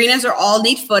 The arenas are all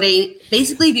need footing.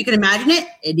 Basically, if you can imagine it,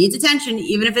 it needs attention,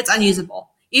 even if it's unusable,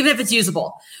 even if it's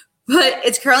usable. But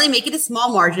it's currently making a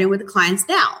small margin with the clients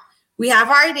now. We have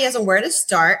our ideas on where to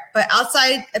start, but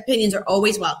outside opinions are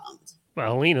always welcomed.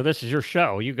 Well, Helena, this is your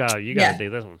show. You got to do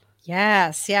this one.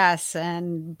 Yes.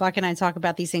 And Buck and I talk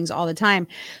about these things all the time.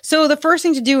 So the first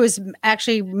thing to do is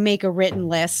actually make a written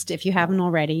list, if you haven't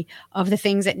already, of the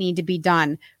things that need to be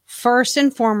done. First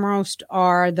and foremost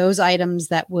are those items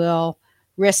that will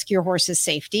risk your horse's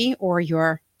safety or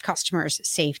your customer's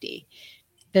safety.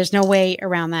 There's no way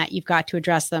around that. You've got to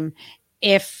address them.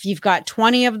 If you've got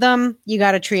 20 of them, you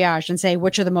got to triage and say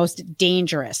which are the most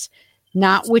dangerous,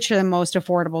 not which are the most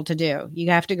affordable to do.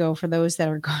 You have to go for those that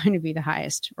are going to be the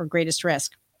highest or greatest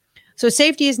risk. So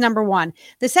safety is number one.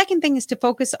 The second thing is to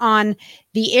focus on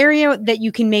the area that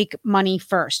you can make money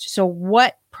first. So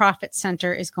what profit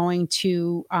center is going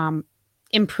to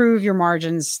improve your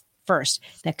margins first?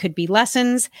 That could be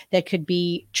lessons. That could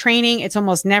be training. It's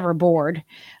almost never board.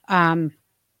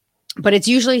 But it's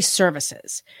usually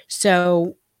services.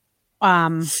 So,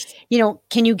 can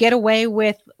you get away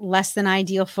with less than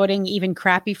ideal footing, even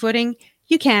crappy footing?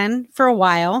 You can for a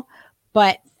while,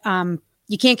 but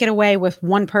you can't get away with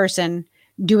one person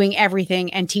doing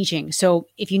everything and teaching. So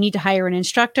if you need to hire an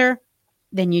instructor,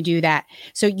 then you do that.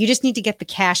 So you just need to get the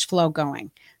cash flow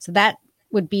going. So that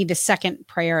would be the second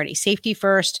priority. Safety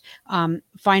first,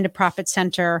 find a profit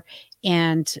center,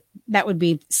 and that would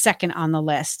be second on the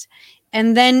list.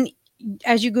 And then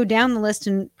as you go down the list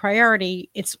in priority,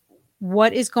 it's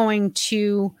what's going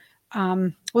to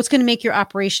make your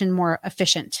operation more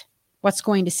efficient? What's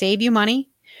going to save you money?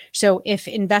 So if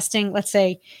investing, let's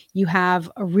say you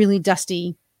have a really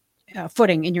dusty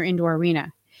footing in your indoor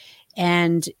arena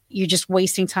and you're just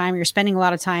wasting time, you're spending a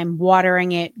lot of time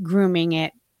watering it, grooming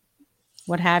it,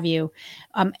 what have you,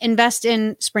 invest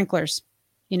in sprinklers,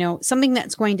 something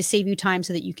that's going to save you time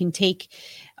so that you can take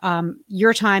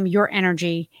your time, your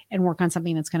energy, and work on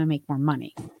something that's going to make more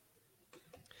money.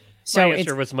 So my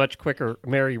answer was much quicker.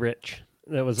 Marry rich.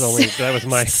 That was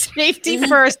my safety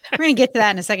first. We're going to get to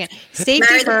that in a second. Safety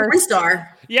Marry first. The porn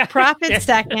star. Yeah. Profit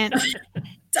second.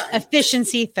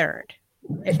 Efficiency third,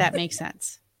 if that makes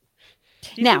sense.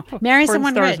 Now, marry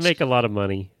someone rich. Porn stars make a lot of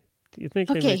money. Do you think?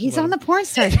 Okay, he's on the porn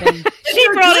star thing. She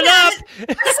brought it up.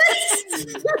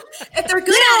 If they're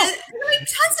good at it, they make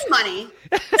tons of money.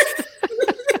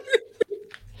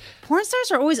 Porn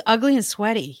stars are always ugly and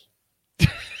sweaty.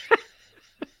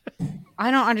 I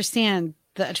don't understand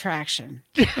the attraction.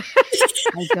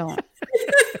 I don't.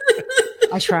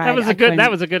 I tried. That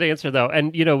was a good answer though.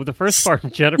 And the first farm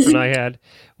Jennifer and I had,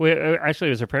 actually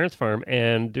it was her parents' farm,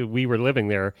 and we were living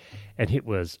there, and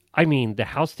the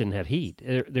house didn't have heat.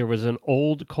 There was an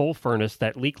old coal furnace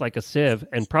that leaked like a sieve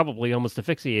and probably almost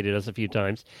asphyxiated us a few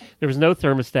times. There was no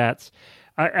thermostats,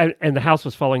 and the house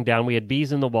was falling down. We had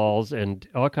bees in the walls and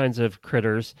all kinds of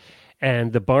critters.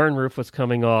 And the barn roof was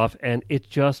coming off, and it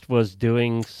just was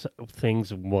doing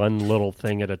things one little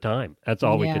thing at a time. That's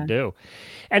all we could do.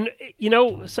 And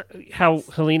how,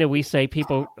 Helena, we say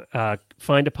people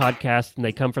find a podcast and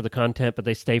they come for the content, but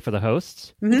they stay for the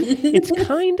hosts? Mm-hmm. It's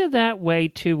kind of that way,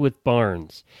 too, with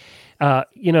barns.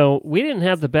 We didn't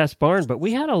have the best barn, but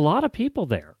we had a lot of people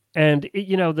there. And,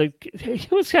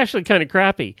 it was actually kind of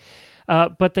crappy.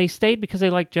 But they stayed because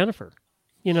they liked Jennifer.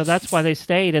 That's why they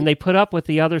stayed, and they put up with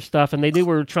the other stuff, and they knew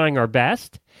we were trying our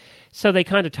best, so they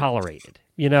kind of tolerated,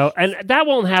 and that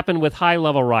won't happen with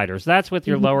high-level riders. That's with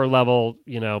your lower level,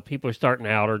 people who are starting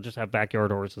out or just have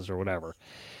backyard horses or whatever.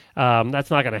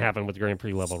 That's not going to happen with Grand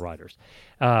Prix level riders.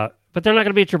 But they're not going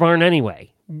to be at your barn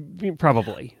anyway,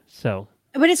 probably, so.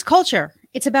 But it's culture.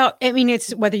 It's about,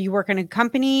 it's whether you work in a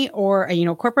company or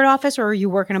a corporate office or you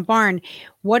work in a barn.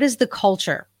 What is the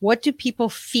culture? What do people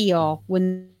feel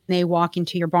when they walk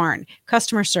into your barn?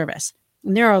 Customer service.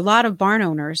 And there are a lot of barn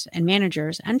owners and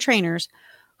managers and trainers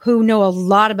who know a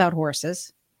lot about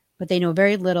horses, but they know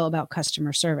very little about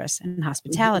customer service and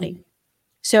hospitality. Mm-hmm.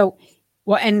 So,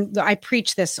 and I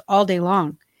preach this all day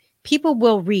long. People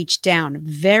will reach down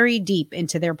very deep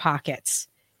into their pockets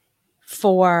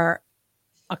for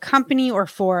a company or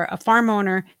for a farm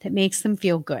owner that makes them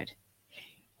feel good.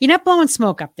 You're not blowing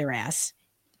smoke up their ass,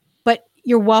 but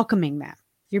you're welcoming them.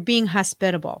 You're being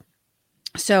hospitable.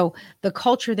 So the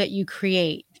culture that you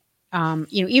create,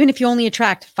 even if you only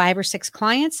attract 5 or 6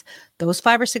 clients, those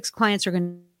 5 or 6 clients are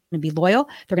going to be loyal.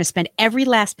 They're going to spend every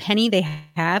last penny they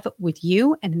have with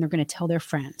you, and then they're going to tell their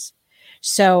friends.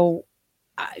 So,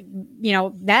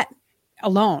 that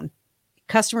alone,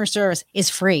 customer service is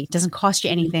free. It doesn't cost you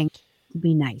anything.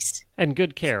 Be nice. And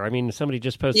good care. Somebody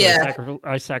just posted,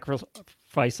 I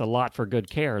sacrifice a lot for good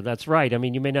care. That's right.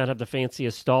 You may not have the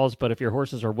fanciest stalls, but if your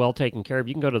horses are well taken care of,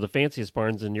 you can go to the fanciest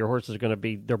barns and your horses are going to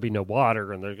be, there'll be no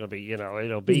water and there's going to be,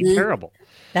 it'll be terrible.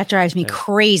 That drives me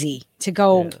crazy to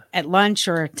go at lunch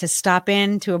or to stop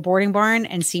in to a boarding barn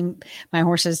and see my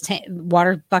horses'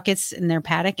 water buckets in their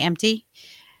paddock empty.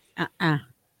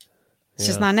 It's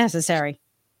just not necessary.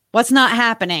 What's not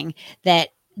happening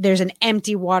that there's an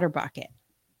empty water bucket.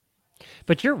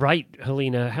 But you're right,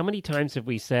 Helena. How many times have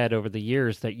we said over the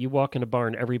years that you walk in a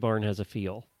barn, every barn has a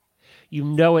feel? You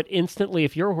know it instantly.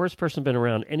 If you're a horse person, been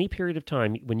around any period of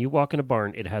time, when you walk in a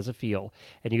barn, it has a feel.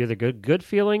 And you either get a good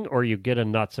feeling or you get a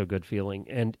not so good feeling.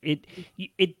 And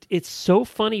it's so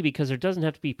funny because there doesn't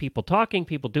have to be people talking,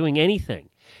 people doing anything.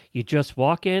 You just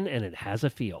walk in and it has a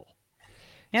feel.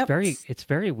 Yep. It's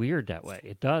very weird that way.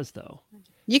 It does, though.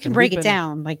 You can break it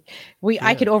down. Like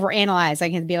I could overanalyze. I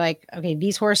can be like, okay,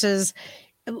 these horses,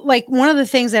 like one of the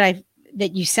things that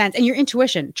you sense and your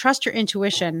intuition, trust your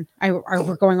intuition.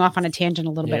 We're going off on a tangent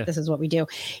a little bit. This is what we do.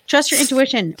 Trust your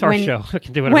intuition. It's our show. We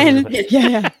can do whatever.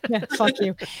 Yeah. Fuck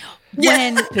you.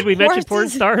 Did we mention porn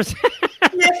stars?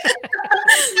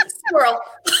 Squirrel.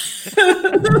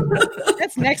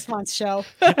 That's next month's show.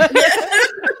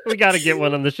 We got to get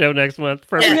one on the show next month.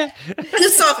 Perfect. Yeah. I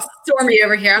just saw Stormy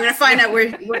over here. I'm going to find out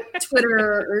what Twitter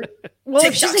or Well,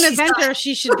 if TikTok she's an she's eventer,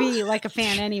 she should be like a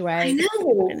fan anyway. I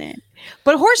know.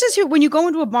 But horses who, when you go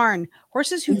into a barn,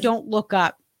 horses who don't look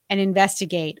up and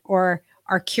investigate or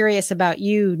are curious about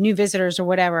you, new visitors or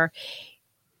whatever,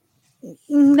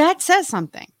 that says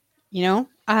something, you know?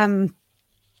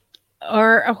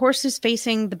 Or a horse who's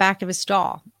facing the back of his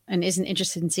stall and isn't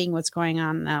interested in seeing what's going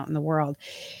on out in the world.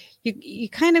 You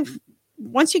kind of,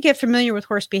 once you get familiar with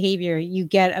horse behavior, you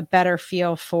get a better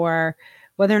feel for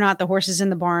whether or not the horses in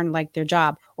the barn like their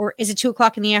job. Or is it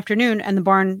 2:00 in the afternoon and the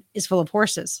barn is full of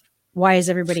horses? Why is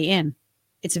everybody in?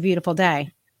 It's a beautiful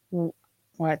day.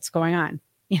 What's going on?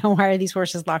 You know, why are these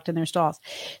horses locked in their stalls?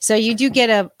 So you do get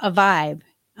a vibe.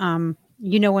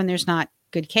 You know when there's not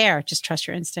good care. Just trust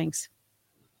your instincts.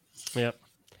 Yep.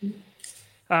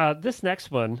 This next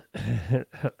one,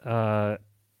 I'll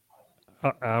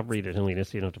read it, Helena,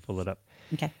 so you don't have to pull it up.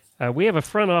 Okay. We have a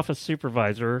front office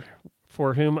supervisor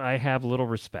for whom I have little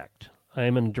respect. I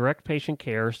am in direct patient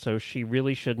care, so she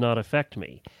really should not affect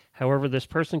me. However, this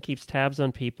person keeps tabs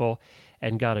on people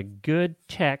and got a good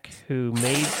tech who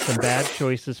made some bad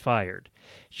choices fired.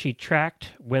 She tracked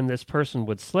when this person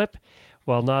would slip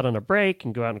while not on a break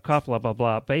and go out and cough, blah, blah,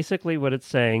 blah. Basically, what it's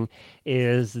saying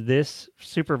is this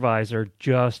supervisor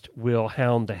just will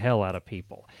hound the hell out of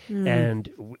people. And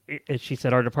she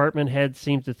said our department head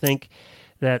seems to think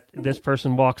that this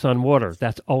person walks on water.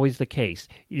 That's always the case.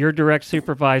 Your direct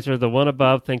supervisor, the one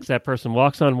above, thinks that person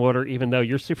walks on water, even though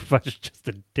your supervisor's just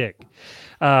a dick.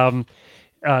 To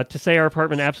say our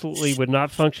department absolutely would not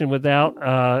function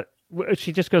without...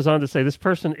 she just goes on to say, this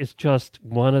person is just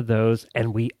one of those,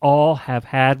 and we all have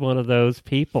had one of those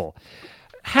people.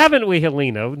 Haven't we,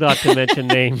 Helena? Not to mention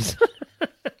names.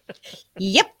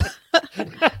 Yep.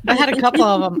 I had a couple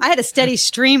of them. I had a steady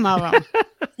stream of them.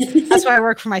 That's why I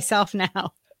work for myself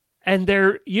now. And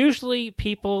they're usually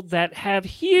people that have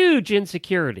huge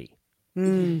insecurity.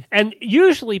 And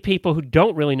usually people who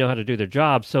don't really know how to do their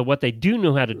job. So what they do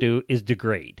know how to do is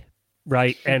degrade.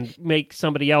 Right, and make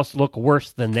somebody else look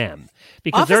worse than them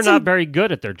because they're not very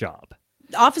good at their job.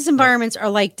 Office environments are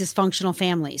like dysfunctional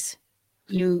families.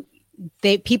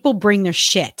 People bring their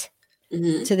shit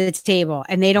to the table,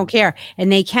 and they don't care,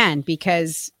 and they can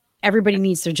because everybody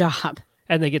needs their job,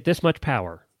 and they get this much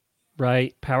power.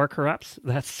 Right, power corrupts.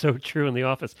 That's so true in the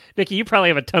office. Nikki, you probably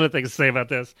have a ton of things to say about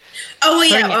this. Oh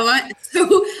yeah,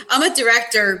 so I'm a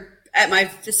director at my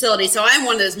facility. So I'm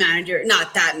one of those managers,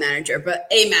 not that manager, but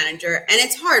a manager. And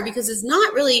it's hard because it's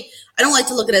not really, I don't like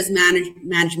to look at it as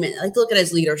management. I like to look at it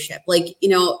as leadership. Like, you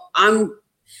know,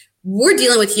 we're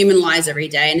dealing with human lives every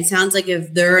day. And it sounds like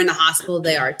if they're in the hospital,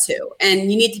 they are too. And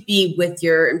you need to be with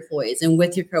your employees and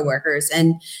with your coworkers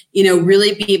and, you know,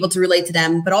 really be able to relate to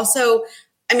them. But also,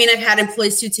 I mean, I've had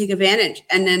employees who take advantage.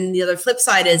 And then the other flip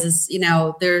side is, you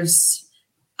know, there's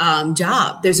a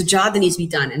job that needs to be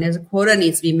done and there's a quota that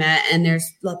needs to be met and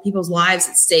there's people's lives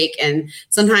at stake. And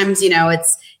sometimes, you know,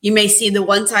 you may see the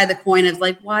one side of the coin of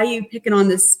like, why are you picking on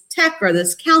this tech or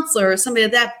this counselor or somebody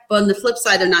like that? But on the flip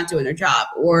side, they're not doing their job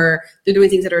or they're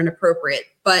doing things that are inappropriate.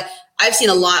 But I've had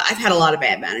a lot of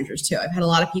bad managers too. I've had a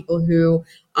lot of people who,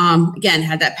 again,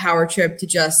 had that power trip to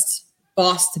just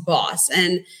boss to boss.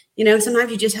 And, you know,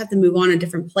 sometimes you just have to move on to a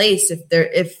different place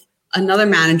if another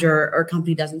manager or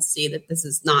company doesn't see that this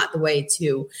is not the way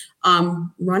to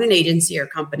run an agency or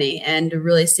company and to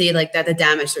really see like that the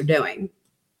damage they're doing.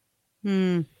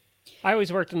 I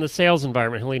always worked in the sales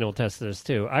environment. Helena will test this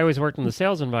too. I always worked in the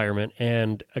sales environment,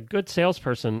 and a good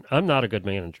salesperson, I'm not a good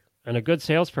manager. And a good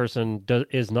salesperson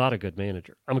is not a good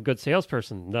manager. I'm a good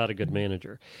salesperson, not a good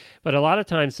manager. But a lot of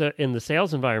times in the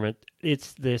sales environment,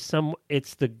 it's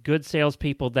the good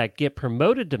salespeople that get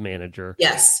promoted to manager.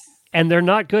 Yes. And they're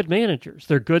not good managers.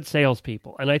 They're good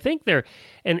salespeople. And I think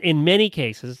and in many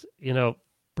cases, you know,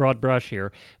 broad brush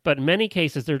here, but in many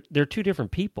cases, they're two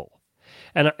different people.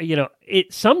 And, you know,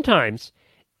 sometimes,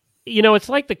 you know, it's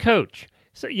like the coach.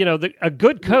 So, you know, a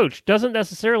good coach doesn't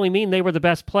necessarily mean they were the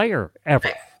best player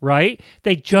ever, right?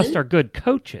 They just are good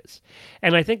coaches.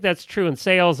 And I think that's true in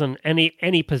sales and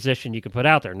any position you can put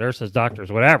out there, nurses,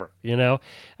 doctors, whatever, you know.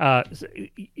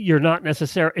 You're not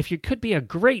necessarily, if you could be a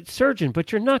great surgeon,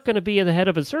 but you're not going to be the head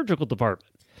of a surgical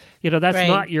department. That's Right.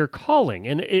 not your calling,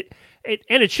 and it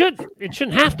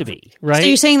shouldn't have to be, right? So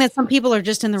you're saying that some people are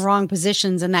just in the wrong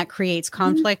positions, and that creates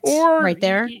conflict right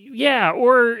there? Yeah,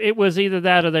 or it was either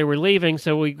that or they were leaving,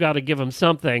 so we got to give them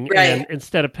something. Right. And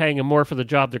instead of paying them more for the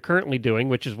job they're currently doing,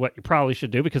 which is what you probably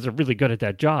should do because they're really good at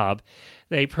that job,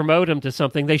 they promote them to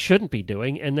something they shouldn't be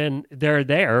doing, and then they're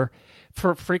there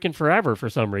for freaking forever for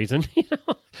some reason,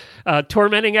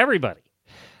 tormenting everybody.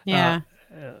 Yeah.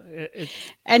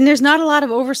 And there's not a lot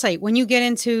of oversight when you get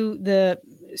into the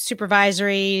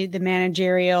supervisory, the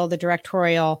managerial, the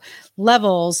directorial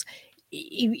levels.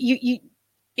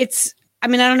 It's, I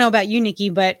mean, I don't know about you, Nikki,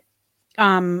 but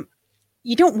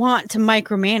you don't want to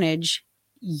micromanage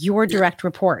your direct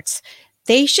reports.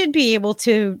 They should be able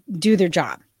to do their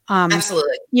job.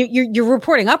 Absolutely. You're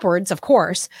reporting upwards, of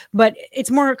course, but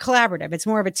it's more collaborative. It's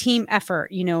more of a team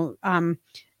effort,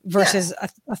 versus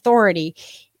authority.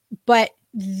 But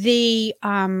there's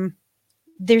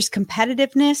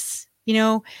competitiveness.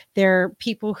 There are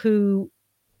people who,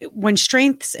 when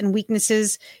strengths and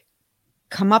weaknesses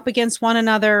come up against one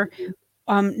another,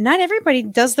 not everybody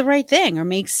does the right thing or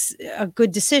makes a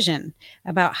good decision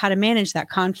about how to manage that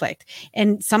conflict.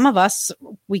 And some of us,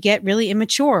 we get really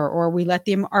immature, or we let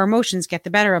our emotions get the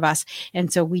better of us.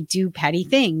 And so we do petty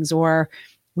things, or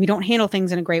we don't handle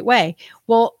things in a great way.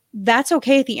 Well, that's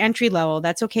okay at the entry level.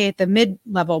 That's okay at the mid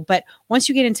level. But once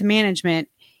you get into management,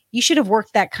 you should have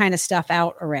worked that kind of stuff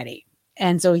out already.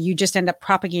 And so you just end up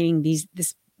propagating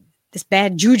this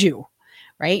bad juju,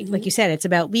 right? Mm-hmm. Like you said, it's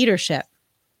about leadership.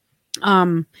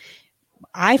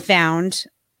 I found,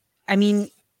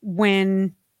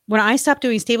 when I stopped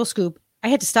doing Stable Scoop, I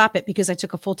had to stop it because I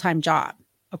took a full-time job,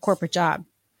 a corporate job.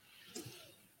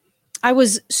 I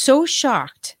was so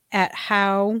shocked at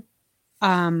how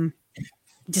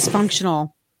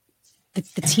dysfunctional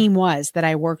the team was that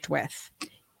I worked with.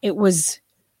 It was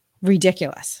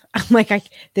ridiculous. I'm like,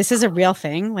 this is a real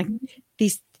thing. Like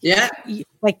these,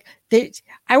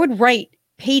 I would write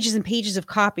pages and pages of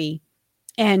copy,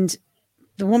 and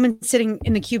the woman sitting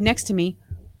in the cube next to me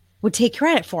would take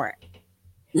credit for it.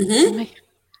 Mm-hmm. I'm like,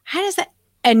 how does that?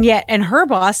 And her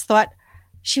boss thought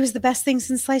she was the best thing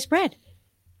since sliced bread.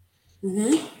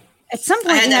 Mm-hmm. At some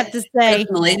point, you have to say,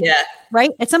 right?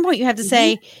 At some point, you have to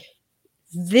say,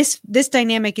 this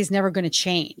dynamic is never going to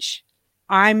change.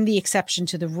 I'm the exception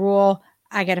to the rule.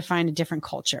 I got to find a different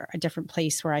culture, a different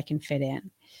place where I can fit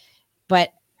in.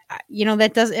 But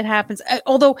it happens.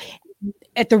 Although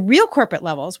at the real corporate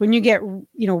levels, when you get,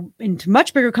 into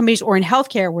much bigger companies or in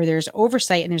healthcare where there's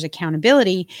oversight and there's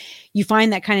accountability, you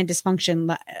find that kind of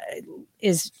dysfunction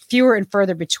is fewer and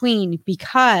further between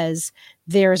because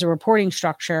there's a reporting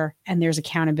structure and there's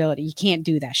accountability. You can't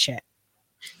do that shit.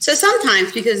 So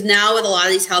sometimes, because now with a lot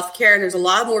of these healthcare, there's a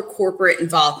lot more corporate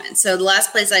involvement. So the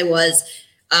last place I was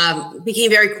became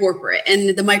very corporate, and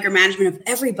the micromanagement of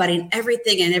everybody and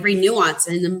everything and every nuance.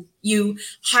 And you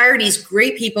hire these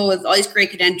great people with all these great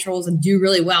credentials and do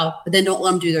really well, but then don't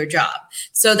let them do their job.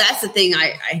 So that's the thing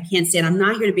I can't stand. I'm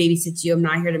not here to babysit you. I'm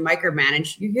not here to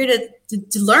micromanage. You're here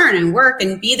to learn and work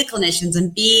and be the clinicians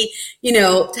and be,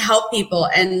 to help people.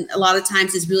 And a lot of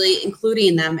times it's really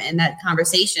including them in that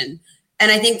conversation.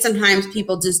 And I think sometimes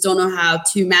people just don't know how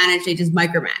to manage. They just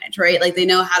micromanage, right? Like they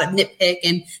know how to nitpick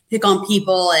and pick on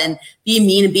people and be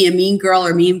mean and be a mean girl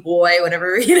or mean boy,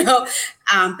 whatever,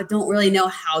 but don't really know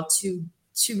how to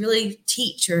really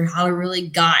teach or how to really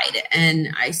guide.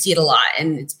 And I see it a lot.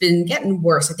 And it's been getting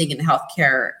worse, I think, in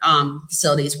healthcare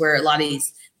facilities where a lot of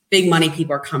these big money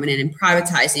people are coming in and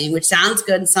privatizing, which sounds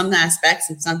good in some aspects.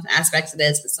 In some aspects it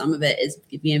is, but some of it is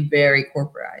being very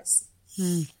corporatized.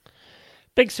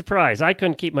 Big surprise. I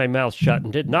couldn't keep my mouth shut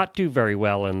and did not do very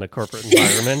well in the corporate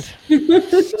environment.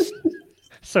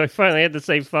 So I finally had to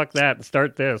say, fuck that and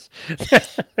start this.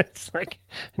 It's like,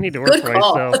 I need to work for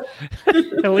myself.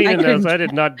 Helena knows I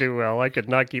did not do well. I could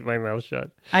not keep my mouth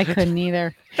shut. I couldn't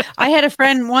either. I had a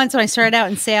friend once when I started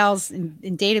out in sales in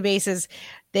databases.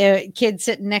 The kid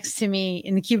sitting next to me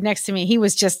in the cube next to me, he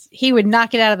would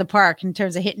knock it out of the park in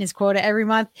terms of hitting his quota every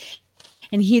month.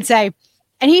 And he'd say,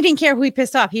 and he didn't care who he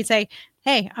pissed off. He'd say,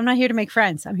 hey, I'm not here to make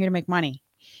friends. I'm here to make money.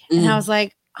 And I was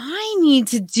like, I need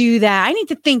to do that. I need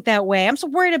to think that way. I'm so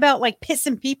worried about like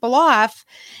pissing people off.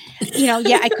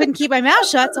 I couldn't keep my mouth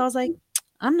shut. So I was like,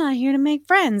 I'm not here to make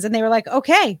friends. And they were like,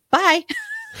 okay, bye.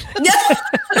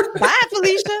 Bye,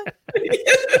 Felicia.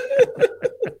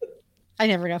 I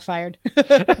never got fired.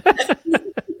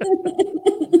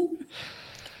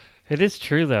 It is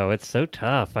true, though. It's so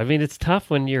tough. I mean, it's tough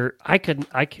when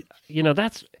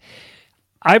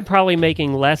I'm probably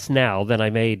making less now than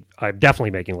I'm definitely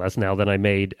making less now than I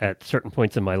made at certain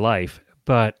points in my life,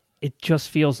 but it just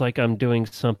feels like I'm doing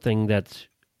something that's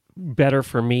better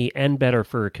for me and better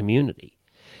for a community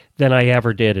than I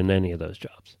ever did in any of those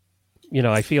jobs. You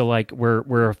know, I feel like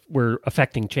we're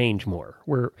affecting change more.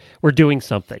 We're doing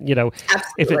something. You know,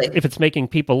 Absolutely. if it's making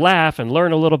people laugh and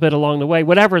learn a little bit along the way,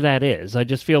 whatever that is, I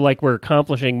just feel like we're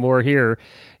accomplishing more here.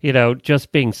 You know,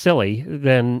 just being silly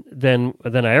than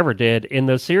I ever did in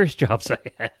those serious jobs I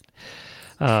had.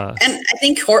 And I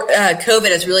think COVID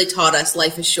has really taught us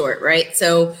life is short, right?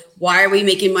 So why are we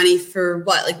making money for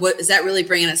what? Like, what is that really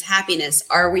bringing us happiness?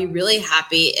 Are we really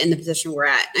happy in the position we're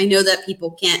at? I know that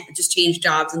people can't just change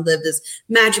jobs and live this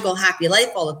magical, happy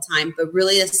life all the time, but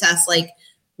really assess like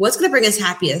what's going to bring us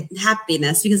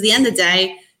happiness. Because at the end of the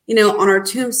day, you know, on our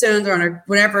tombstones or on our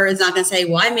whatever, is not going to say,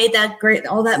 well, I made that great,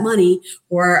 all that money,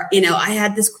 or, you know, I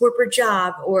had this corporate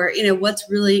job, or, you know, what's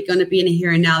really going to be in the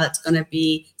here and now that's going to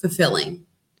be fulfilling.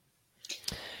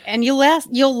 And you'll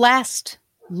last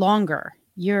longer.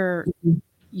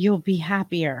 You'll be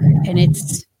happier. And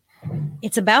it's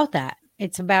about that.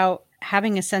 It's about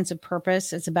having a sense of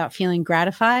purpose. It's about feeling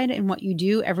gratified in what you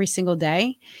do every single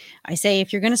day. I say,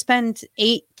 if you're going to spend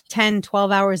 8, 10,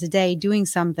 12 hours a day doing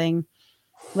something,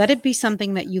 let it be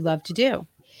something that you love to do.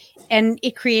 And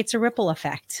it creates a ripple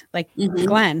effect. Like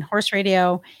Glenn, horse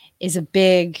radio is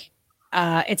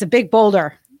it's a big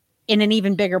boulder in an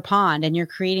even bigger pond, and you're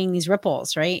creating these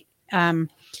ripples, right? And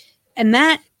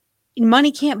that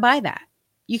money can't buy that.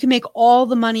 You can make all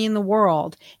the money in the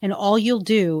world, and all you'll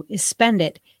do is spend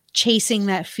it chasing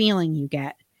that feeling you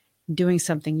get doing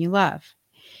something you love.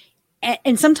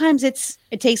 And sometimes it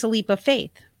takes a leap of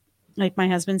faith. Like my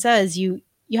husband says, you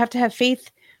have to have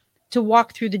faith to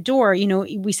walk through the door. You know,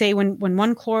 we say when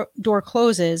one door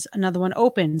closes, another one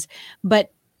opens,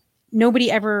 but nobody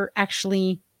ever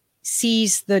actually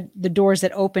sees the doors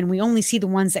that open. We only see the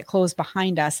ones that close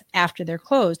behind us after they're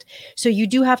closed. So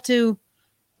you have to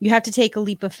take a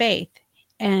leap of faith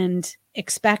and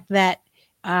expect that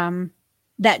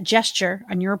that gesture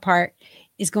on your part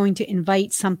is going to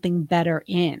invite something better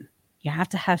in. You have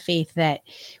to have faith that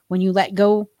when you let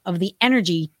go of the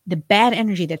energy, the bad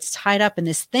energy that's tied up in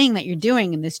this thing that you're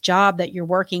doing, in this job that you're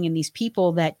working, in these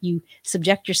people that you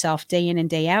subject yourself day in and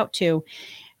day out to,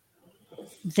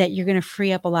 that you're going to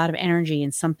free up a lot of energy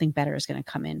and something better is going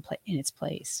to come in its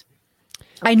place.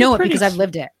 I know it because I've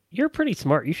lived it. You're pretty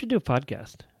smart. You should do a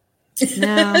podcast.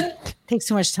 No, it takes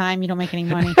too much time. You don't make any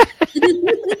money.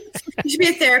 You should be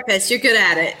a therapist. You're good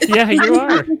at it. Yeah, you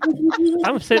are.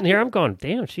 I'm sitting here. I'm going,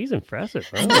 damn, she's impressive.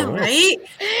 I know, right?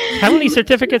 How many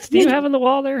certificates do you have on the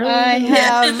wall there? I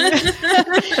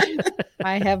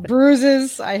have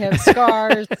bruises. I have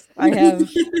scars. I have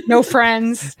no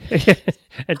friends.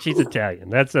 And she's Italian.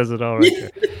 That says it all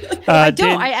right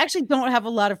there. I actually don't have a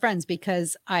lot of friends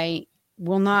because I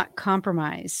will not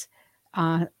compromise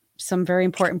some very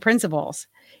important principles.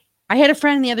 I had a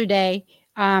friend the other day.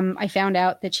 I found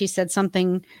out that she said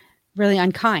something really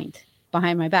unkind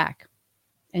behind my back.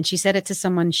 And she said it to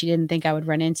someone she didn't think I would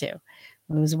run into. It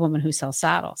was a woman who sells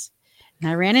saddles.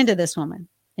 And I ran into this woman,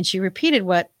 and she repeated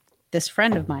what this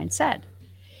friend of mine said.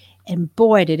 And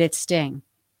boy, did it sting.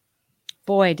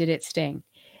 Boy, did it sting.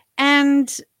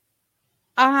 And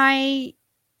I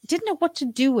didn't know what to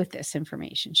do with this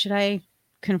information. Should I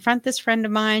confront this friend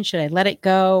of mine? Should I let it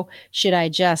go? Should I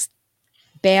just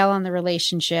bail on the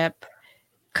relationship,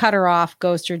 cut her off,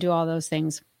 ghost her, do all those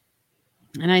things?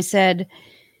 And I said,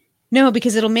 no,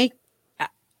 because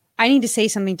I need to say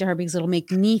something to her because it'll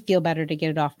make me feel better to get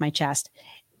it off my chest.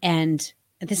 And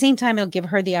at the same time, it'll give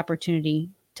her the opportunity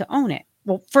to own it.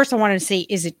 Well, first I wanted to say,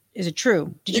 is it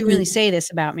true? Did you really say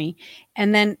this about me?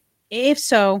 And then if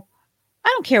so, I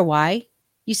don't care why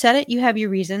you said it. You have your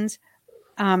reasons.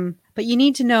 But you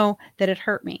need to know that it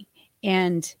hurt me.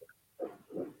 And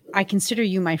I consider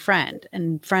you my friend,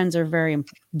 and friends are very,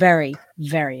 very,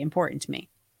 very important to me.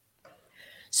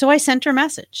 So I sent her a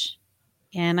message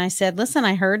and I said, listen,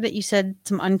 I heard that you said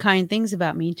some unkind things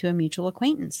about me to a mutual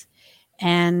acquaintance,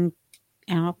 and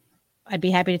I'd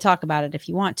be happy to talk about it if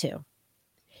you want to.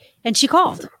 And she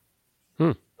called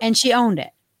and she owned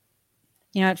it.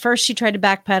 You know, at first she tried to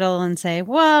backpedal and say,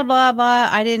 well, blah, blah,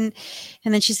 I didn't.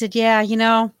 And then she said, yeah,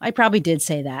 I probably did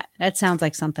say that. That sounds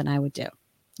like something I would do.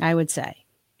 I would say.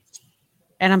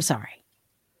 And I'm sorry.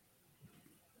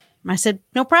 I said,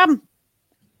 no problem.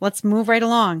 Let's move right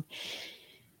along.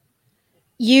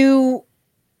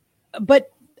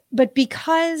 But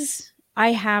because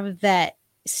I have that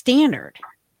standard,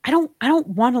 I don't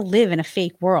want to live in a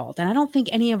fake world. And I don't think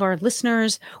any of our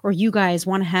listeners or you guys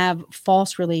want to have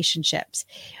false relationships.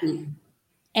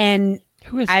 And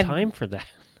who has time for that?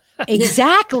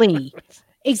 Exactly.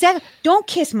 Exactly. Don't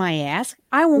kiss my ass.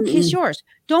 I won't kiss yours.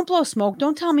 Don't blow smoke.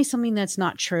 Don't tell me something that's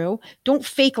not true. Don't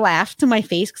fake laugh to my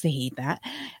face because I hate that.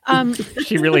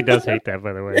 She really does hate that,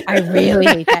 by the way. I really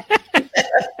hate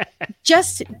that.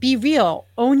 Just be real.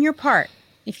 Own your part.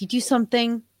 If you do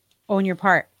something, own your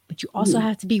part. But you also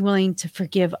have to be willing to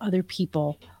forgive other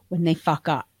people when they fuck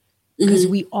up. Because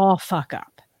we all fuck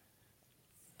up.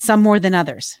 Some more than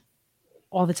others.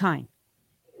 All the time.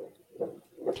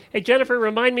 Hey, Jennifer,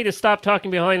 remind me to stop talking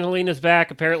behind Helena's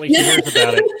back. Apparently she hears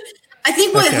about it. I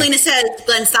think what Helena said is,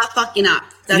 Glenn, stop fucking up.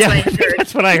 That's what I heard.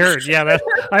 That's what I heard. Yeah,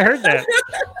 I heard that.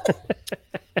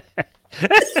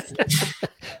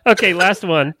 Okay, last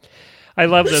one. I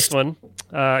love this one.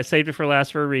 I saved it for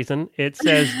last for a reason. It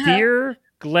says, Dear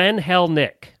Glenn Hell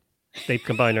Nick. They've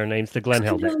combined our names to Glenn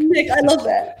Hell Nick. I love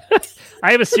that.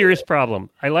 I have a serious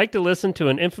problem. I like to listen to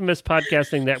an infamous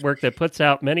podcasting network that puts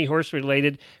out many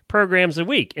horse-related programs a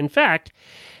week. In fact,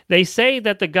 they say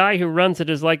that the guy who runs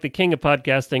it is like the king of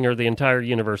podcasting or the entire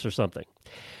universe or something.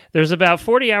 There's about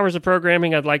 40 hours of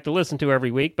programming I'd like to listen to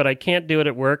every week, but I can't do it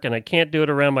at work, and I can't do it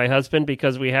around my husband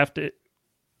because we have to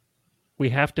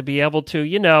be able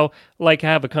to, like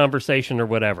have a conversation or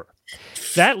whatever.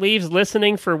 That leaves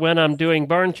listening for when I'm doing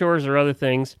barn chores or other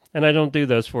things, and I don't do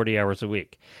those 40 hours a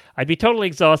week. I'd be totally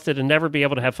exhausted and never be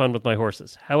able to have fun with my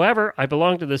horses. However, I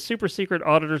belong to the super secret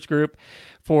auditors group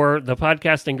for the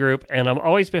podcasting group, and I'm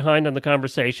always behind on the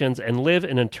conversations and live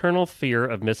in eternal fear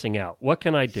of missing out. What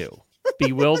can I do?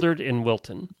 Bewildered in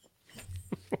Wilton.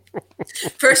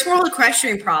 First world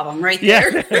equestrian problem right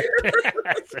there. Yeah.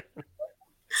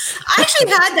 I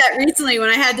actually had that recently when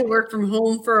I had to work from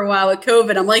home for a while with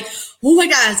COVID. I'm like, oh my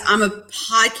gosh, I'm a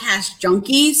podcast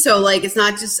junkie. So like, it's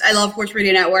not just, I love Horse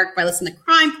Radio Network, but I listen to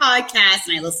crime podcasts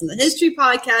and I listen to history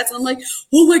podcasts. And I'm like,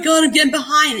 oh my God, I'm getting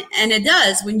behind. And it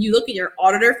does. When you look at your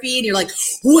auditor feed, you're like,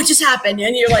 what just happened?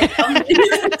 And you're like, I'm going to get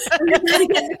in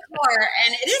the car.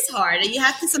 And it is hard. And you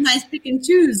have to sometimes pick and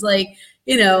choose, and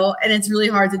it's really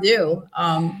hard to do.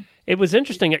 It was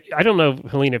interesting. I don't know,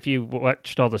 Helena, if you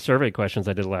watched all the survey questions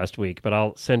I did last week, but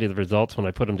I'll send you the results when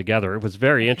I put them together. It was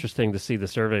very interesting to see the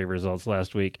survey results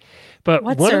last week. But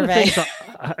what one survey? of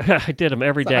the things I did them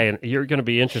every day, and you're going to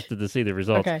be interested to see the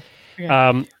results.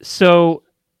 Okay. So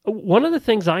one of the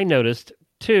things I noticed,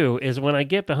 too, is when I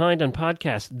get behind on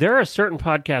podcasts, there are certain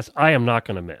podcasts I am not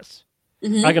going to miss.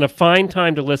 Mm-hmm. I'm going to find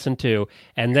time to listen to.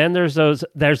 And then there's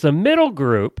the middle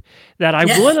group that I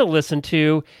want to listen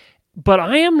to, but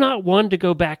I am not one to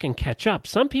go back and catch up.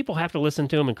 Some people have to listen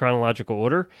to them in chronological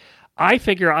order. I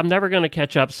figure I'm never going to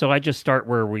catch up, so I just start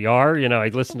where we are. I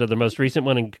listen to the most recent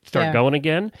one and start going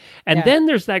again. And then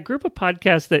there's that group of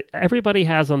podcasts that everybody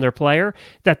has on their player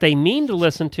that they mean to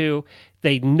listen to.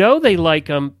 They know they like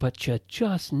them, but you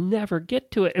just never get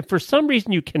to it. And for some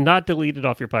reason, you cannot delete it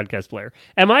off your podcast player.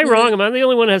 Am I wrong? Am I the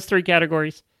only one who has 3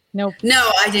 categories? Nope.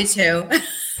 No, I do too.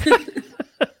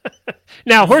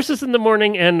 Now, Horses in the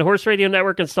Morning and Horse Radio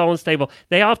Network and Stall and Stable,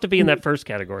 they all have to be in that first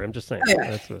category. I'm just saying.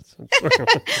 Yeah.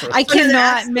 I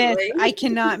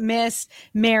cannot miss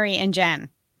Mary and Jen.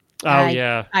 Oh,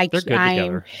 yeah. They're good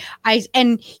together.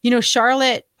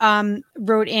 Charlotte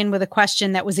wrote in with a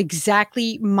question that was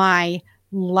exactly my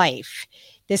life.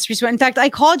 In fact, I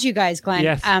called you guys, Glenn.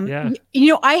 Yes, I hadn't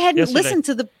Yesterday. listened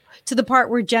to the part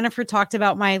where Jennifer talked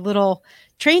about my little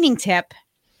training tip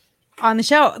on the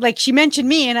show. Like, she mentioned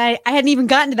me, and I hadn't even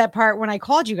gotten to that part when I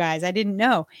called you guys. I didn't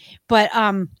know, but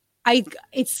I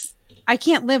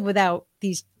can't live without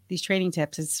these training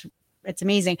tips. It's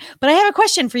amazing. But I have a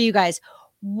question for you guys.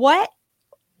 What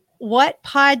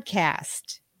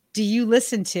podcast do you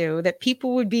listen to that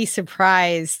people would be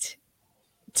surprised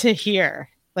to hear?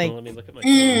 Like, let me look at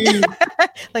my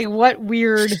like, what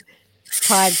weird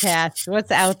podcast? What's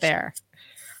out there?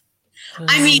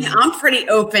 I mean, I'm pretty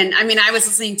open. I mean, I was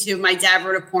listening to My Dad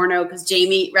Wrote a Porno because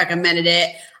Jamie recommended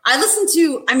it.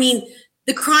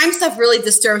 The crime stuff really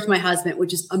disturbs my husband,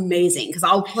 which is amazing because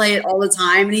I'll play it all the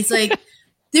time. And he's like,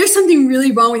 there's something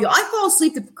really wrong with you. I fall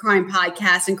asleep to crime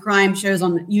podcasts and crime shows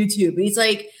on YouTube. And he's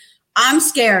like, I'm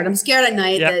scared. I'm scared at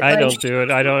night. Yeah, I don't do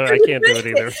it. I can't do it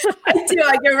either. I do.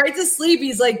 I go right to sleep.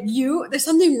 He's like, there's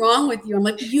something wrong with you. I'm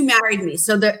like, you married me.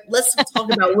 So let's talk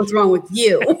about what's wrong with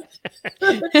you.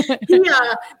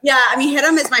 Yeah. I mean, Hit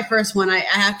 'em is my first one. I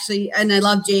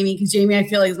love Jamie because Jamie, I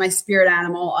feel like, is my spirit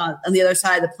animal on the other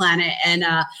side of the planet. And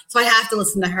so I have to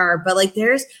listen to her. But like,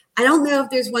 I don't know if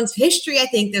there's one's history. I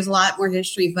think there's a lot more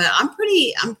history, but I'm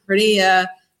pretty,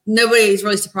 nobody's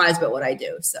really surprised about what I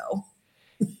do. So.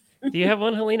 Do you have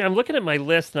one, Helena? I'm looking at my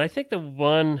list, and I think the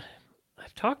one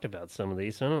I've talked about some of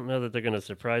these. So I don't know that they're going to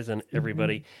surprise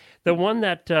everybody. The one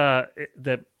that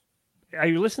I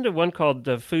listened to one called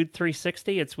Food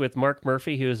 360. It's with Mark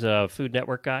Murphy, who's a Food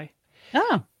Network guy.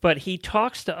 Oh, But he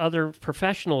talks to other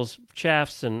professionals,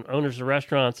 chefs and owners of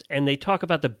restaurants, and they talk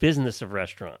about the business of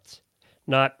restaurants,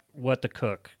 not what to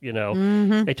cook,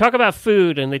 They talk about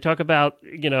food and they talk about,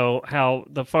 how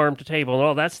the farm to table and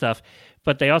all that stuff,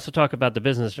 but they also talk about the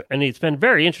business. And it's been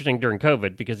very interesting during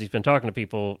COVID because he's been talking to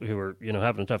people who are,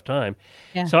 having a tough time.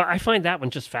 Yeah. So I find that one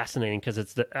just fascinating because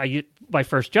it's my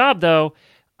first job, though.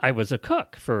 I was a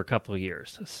cook for a couple of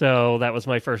years. So that was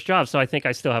my first job. So I think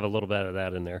I still have a little bit of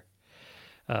that in there.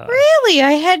 really?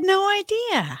 I had no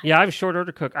idea. Yeah, I was short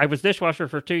order cook. I was dishwasher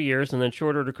for 2 years and then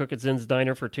short order cook at Zinn's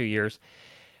Diner for 2 years.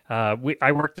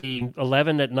 I worked the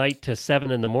 11 at night to 7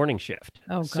 in the morning shift.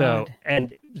 Oh, God. So,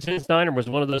 and Zinn's Diner was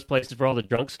one of those places where all the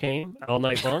drunks came all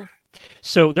night long.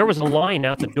 So there was a line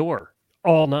out the door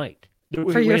all night. For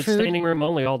we your had food? standing room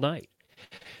only all night.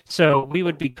 So we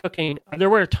would be cooking. There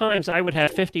were times I would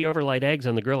have 50 overnight eggs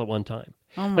on the grill at one time.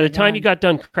 Oh my By the time God. you got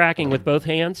done cracking with both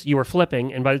hands, you were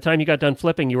flipping. And by the time you got done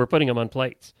flipping, you were putting them on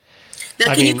plates.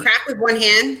 Now, I can you mean- crack with one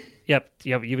hand? Yep.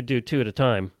 You would do 2 at a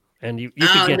time. And you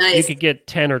Oh, nice. could get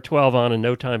 10 or 12 on in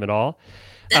no time at all.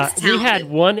 That's We had talented.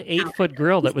 one 8-foot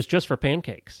grill that was just for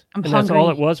pancakes. I'm and that's all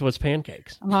hungry. it was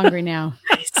pancakes. I'm hungry now.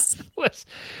 Nice.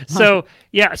 So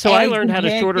I Eggs learned how and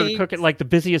to short order pancakes. cook at like the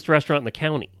busiest restaurant in the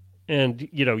county. And,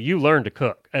 you learn to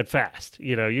cook at fast.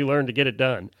 You learn to get it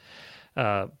done.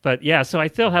 But yeah, so I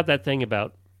still have that thing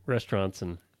about restaurants,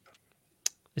 and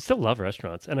I still love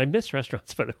restaurants. And I miss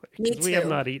restaurants, by the way, Me because we have too.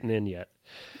 not eaten in yet.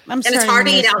 I'm And it's starting hard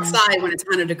to eat miss them. outside when it's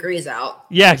 100 degrees out.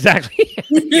 Yeah, exactly.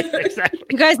 Yeah, exactly.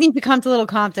 You guys need to come to Little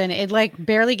Compton. It like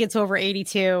barely gets over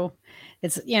 82.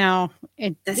 It's That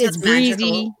it's sounds breezy.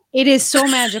 magical. It is so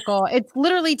magical. It's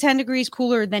literally 10 degrees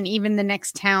cooler than even the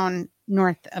next town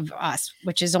north of us,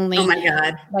 which is only Oh my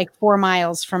God. like 4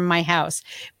 miles from my house.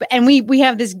 And we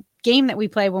have this game that we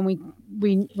play when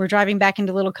we're driving back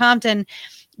into Little Compton.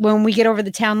 When we get over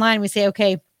the town line, we say,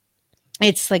 okay,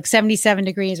 it's like 77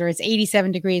 degrees or it's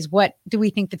 87 degrees. What do we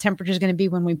think the temperature is going to be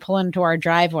when we pull into our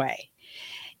driveway?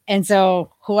 And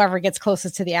so whoever gets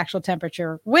closest to the actual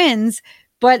temperature wins.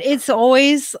 But it's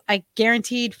always, I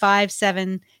guaranteed 5,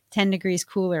 7, 10 degrees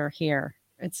cooler here.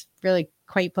 It's really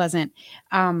quite pleasant.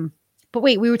 But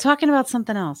wait, we were talking about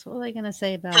something else. What was I going to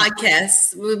say about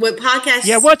Podcasts. What podcasts?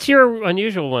 Yeah, what's your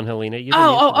unusual one, Helena? You didn't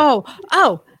answer that.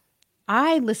 Oh!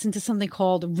 I listened to something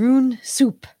called Rune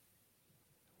Soup.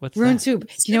 What's Rune that? Soup.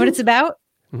 Do you know what it's about?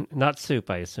 Not soup,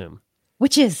 I assume.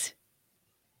 Witches.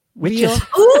 Witches. Real,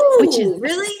 Ooh, Witches.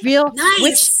 really? real Nice.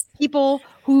 witch people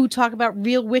who talk about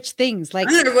real witch things. Like,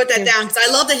 I'm going to wrote that there's- down because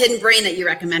I love the hidden brain that you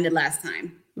recommended last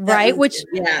time. That right? was Which,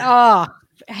 good. Yeah.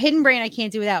 Hidden Brain, I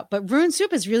can't do without. But Rune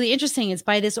Soup is really interesting. It's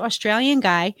by this Australian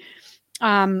guy.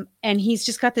 And he's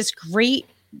just got this great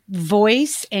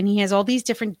voice, and he has all these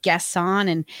different guests on,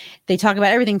 and they talk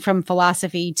about everything from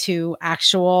philosophy to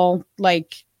actual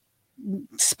like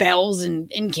spells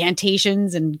and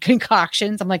incantations and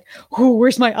concoctions. I'm like, oh,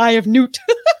 where's my Eye of Newt?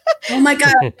 Oh my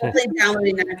God. I'm definitely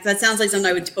downloading that because that sounds like something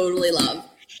I would totally love.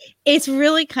 It's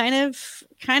really kind of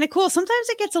cool. Sometimes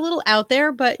it gets a little out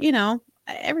there, but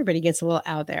everybody gets a little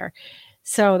out there.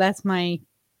 So that's my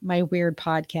weird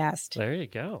podcast. There you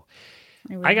go.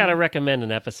 My I weird got to one. recommend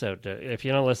an episode. If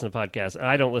you don't listen to podcasts,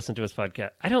 I don't listen to his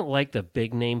podcast. I don't like the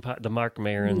big name, the Mark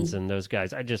Marons and those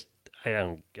guys. I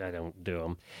don't do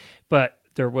them. But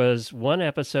there was one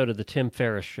episode of the Tim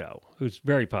Ferriss Show, who's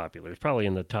very popular. It's probably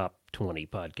in the top 20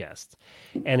 podcasts.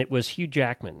 And it was Hugh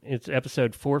Jackman. It's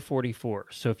episode 444.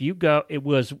 So if you go, it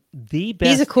was the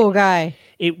best. He's a cool guy.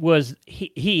 It was,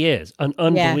 he is an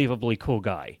unbelievably cool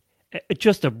guy.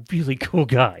 Just a really cool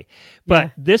guy.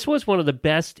 But this was one of the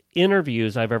best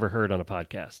interviews I've ever heard on a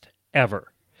podcast,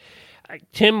 ever.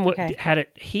 Tim had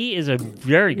it. He is a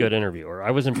very good interviewer.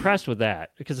 I was impressed with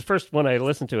that because the first one I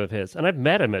listened to of his, and I've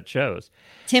met him at shows.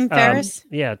 Tim Ferriss.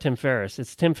 Yeah, Tim Ferriss.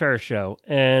 It's Tim Ferriss Show,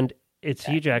 and it's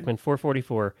Hugh Jackman,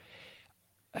 444.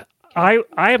 I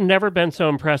have never been so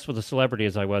impressed with a celebrity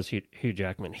as I was Hugh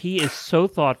Jackman. He is so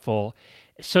thoughtful,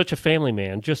 such a family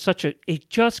man, it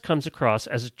just comes across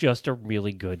as just a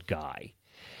really good guy.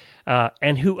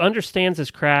 And who understands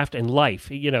his craft and life.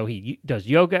 He does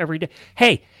yoga every day.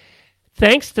 Hey,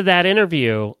 thanks to that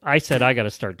interview, I said I got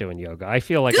to start doing yoga. I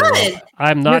feel like Good.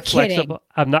 I'm not You're kidding. flexible.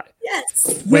 I'm not.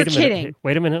 Yes. You're Wait a minute. kidding.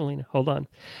 Wait a minute, Lena. Hold on.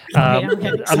 I'm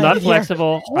getting I'm not excited here.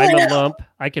 flexible. I'm a lump.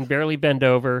 I can barely bend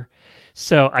over.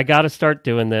 So I got to start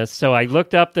doing this. So I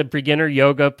looked up the beginner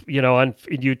yoga, on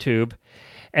YouTube,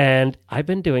 and I've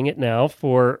been doing it now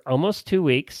for almost 2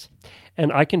 weeks,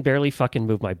 and I can barely fucking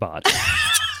move my body.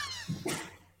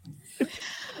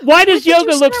 Why does What did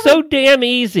yoga you look start so damn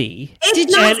easy?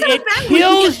 It's not And so it bad when you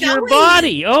kills get your going.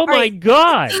 body. Oh my Right.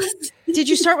 God. Did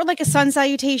you start with like a sun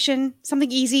salutation,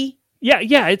 something easy?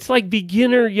 Yeah. It's like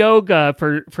beginner yoga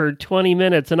for 20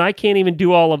 minutes, and I can't even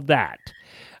do all of that.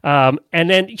 And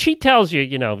then she tells you,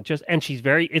 and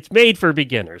it's made for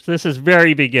beginners. This is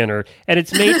very beginner, and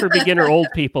it's made for beginner old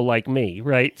people like me,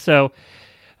 right? So,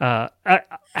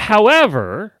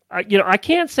 however, I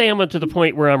can't say I'm to the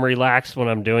point where I'm relaxed when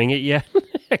I'm doing it yet.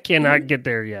 I cannot get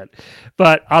there yet.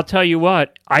 But I'll tell you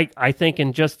what, I think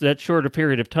in just that shorter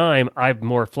period of time, I'm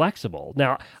more flexible.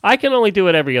 Now, I can only do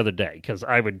it every other day because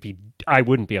I wouldn't be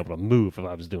able to move if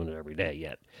I was doing it every day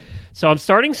yet. So I'm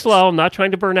starting slow. I'm not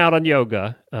trying to burn out on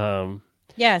yoga.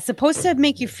 Yeah, it's supposed to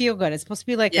make you feel good. It's supposed to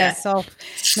be like a self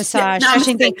massage Namaste,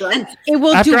 session thing. Glenn. It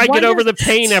will After do I get over wonders. the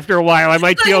pain after a while, I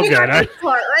might feel good. This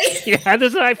part, right?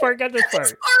 I forgot this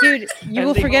part. Dude, you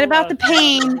will forget about the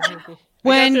pain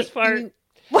when this part. you-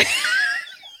 They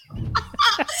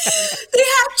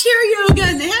have chair yoga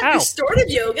and they have Ow. restorative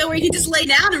yoga where you can just lay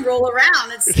down and roll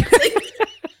around. It's like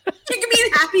you can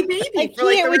be a happy baby. I for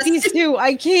like can't the with rest these of- two.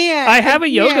 I can't. I have a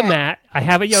yoga can't. mat. I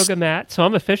have a yoga mat, so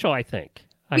I'm official, I think.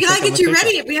 We gotta get you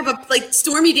ready. If we have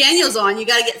Stormy Daniels on, you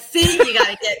gotta get fit. You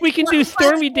gotta get. We can do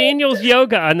Stormy Daniels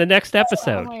yoga on the next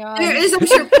episode. Oh my God. There is, I'm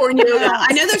sure, porn yoga.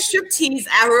 I know there's striptease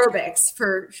aerobics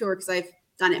for sure because I've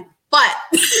done it. But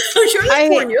I'm sure there's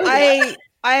porn yoga.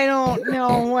 I don't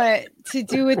know what to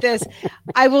do with this.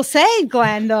 I will say,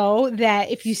 Glenn, though, that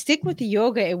if you stick with the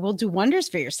yoga, it will do wonders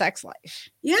for your sex life.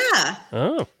 Yeah.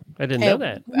 Oh, I didn't know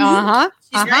that.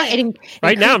 She's right.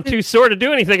 Right now, I'm too sore to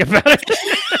do anything about it.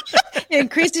 It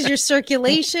increases your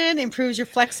circulation, improves your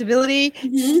flexibility,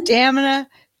 stamina.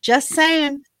 Just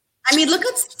saying. I mean, look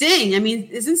at Sting. I mean,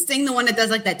 isn't Sting the one that does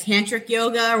like that tantric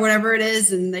yoga or whatever it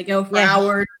is, and they go for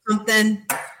hours or something?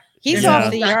 He's Yeah.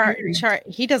 off the chart.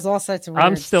 He does all sorts of weird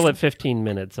I'm still at 15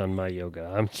 minutes on my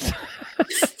yoga.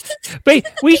 But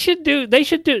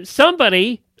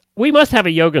we must have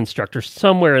a yoga instructor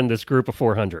somewhere in this group of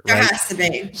 400, There right? has to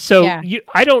be. So Yeah.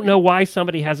 I don't know why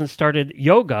somebody hasn't started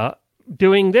yoga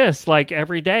doing this like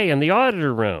every day in the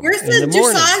auditor room. Where's in the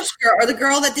morning. dressage girl or the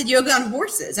girl that did yoga on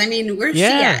horses? I mean, where's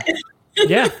Yeah. she at?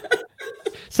 Yeah.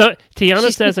 So Tiana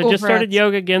She's says, I cool just for started us.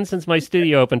 yoga again since my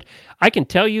studio opened. I can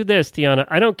tell you this, Tiana,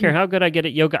 I don't care how good I get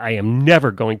at yoga. I am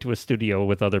never going to a studio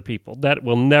with other people. That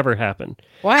will never happen.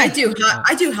 Why? I do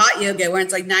hot yoga when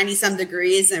it's like 90 some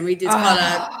degrees and we do called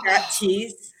a crab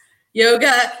cheese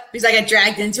yoga because I get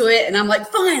dragged into it and I'm like,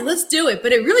 fine, let's do it.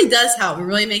 But it really does help. It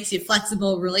really makes you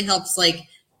flexible, really helps like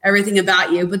everything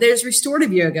about you. But there's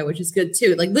restorative yoga, which is good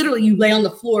too. Like literally you lay on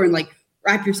the floor and like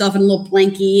wrap yourself in a little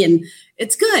blankie and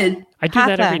it's good. I do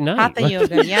that every night. Hatha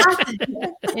yoga, yeah.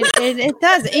 it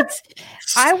does.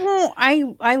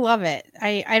 I love it.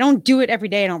 I don't do it every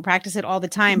day. I don't practice it all the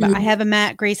time, but I have a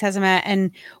mat. Grace has a mat.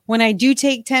 And when I do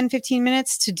take 10, 15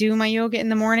 minutes to do my yoga in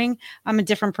the morning, I'm a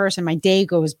different person. My day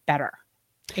goes better.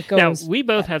 It goes. Now, we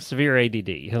both have severe ADD,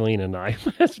 Helene and I,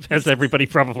 as everybody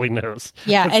probably knows.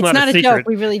 Yeah, It's it's not a secret. joke.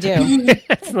 We really do.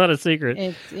 It's not a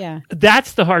secret. Yeah.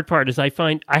 That's the hard part is I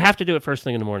find I have to do it first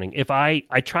thing in the morning. If I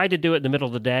tried to do it in the middle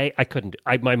of the day, I couldn't.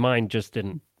 My mind just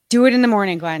didn't. Do it in the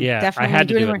morning, Glenn. Yeah, Definitely I had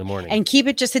to do it in in the morning. and keep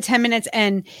it just to 10 minutes.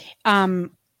 And I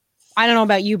don't know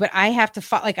about you, but I have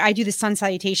to I do the sun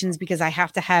salutations because I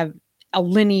have to have a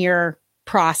linear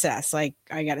process. Like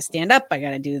I got to stand up, I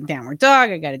got to do the downward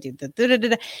dog, I got to do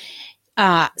the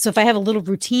so if I have a little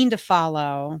routine to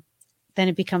follow, then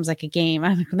it becomes like a game.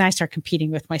 Then I start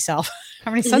competing with myself.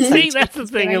 How many sun See, salutations that's the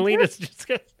thing. can I do? Alina's just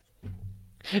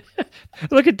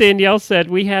look at Danielle said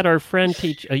we had our friend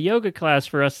teach a yoga class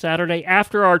for us Saturday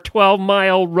after our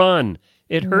 12-mile run.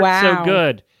 It hurt Wow. so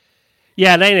good.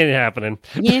 Yeah, that ain't happening.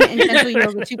 Yin and gentle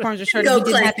yoga, 2 forms are started. Go, We did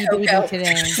Glenn happy Coco. baby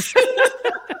today.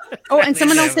 Oh, and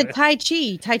someone else said Tai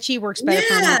Chi. Tai Chi works better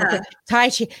for me. Yeah. Tai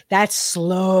Chi, that's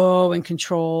slow and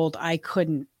controlled. I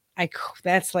couldn't.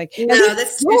 That's like No, at least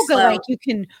that's too yoga. slow. Like you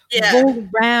can roll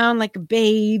around like a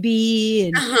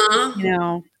baby,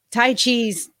 and Tai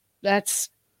Chi's that's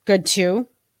good too.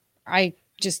 I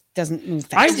just doesn't move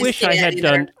fast. I wish I can't had either.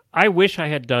 done. I wish I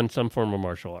had done some form of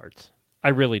martial arts. I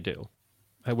really do.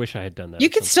 I wish I had done that. You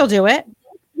at can some still do it.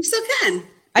 You still can.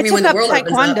 I mean, took when the up world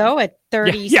opens up. taekwondo at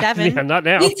 37. Yeah, not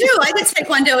now. Me too. I did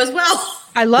taekwondo as well.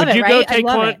 I love Would it. you Right? go I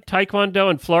love it. taekwondo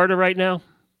in Florida right now?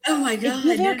 Oh my god.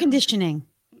 You have air conditioning.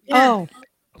 Yeah. Oh,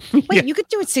 wait, you could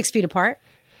do it 6 feet apart.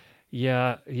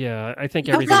 Yeah. I think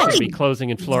Oh, everything's going to fine. be closing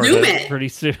in Zoom Florida it. pretty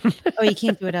soon. Oh, you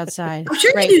can't do it outside. I'm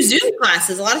sure Right. you can do Zoom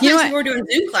classes. A lot of You know times what? people are doing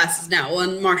Zoom classes now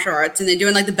on martial arts, and they're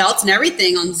doing like the belts and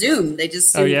everything on Zoom. They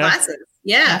just Zoom Oh, yeah? classes.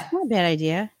 Yeah. That's not a bad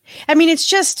idea. I mean, it's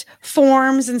just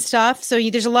forms and stuff. So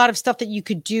there's a lot of stuff that you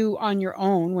could do on your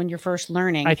own when you're first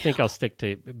learning. I think I'll stick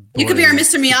to You could be our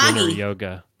Mr. Miyagi.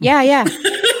 yoga. Yeah.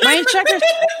 My instructors,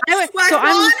 wax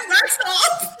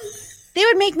off. they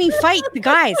would make me fight the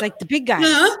guys, like the big guys.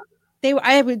 Uh-huh.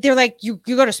 They're like, you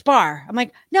go to spar. I'm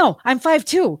like, no, I'm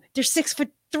 5'2". They're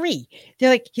 6'3". They're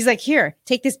like, he's like, here,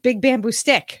 take this big bamboo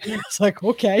stick. It's like,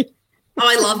 okay. Oh,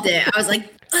 I loved it. I was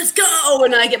like, let's go.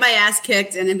 And I get my ass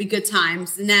kicked and it'd be good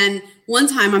times. And then one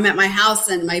time I'm at my house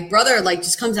and my brother like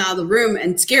just comes out of the room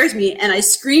and scares me. And I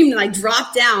screamed and I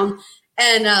dropped down.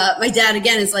 And my dad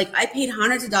again is like, I paid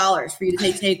hundreds of dollars for you to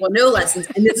take Taekwondo lessons.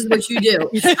 And this is what you do.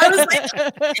 I was like,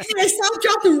 I stopped,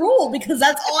 dropped, and rolled because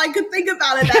that's all I could think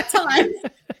about at that time.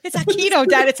 It's Aikido,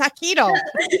 Dad. It's Aikido.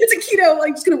 It's Aikido.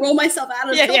 Like just going to roll myself out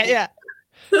of it. Yeah.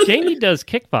 Jamie does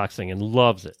kickboxing and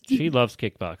loves it. She loves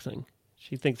kickboxing.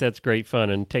 She thinks that's great fun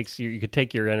and you could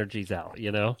take your energies out,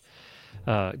 you know.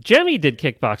 Jemmy did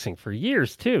kickboxing for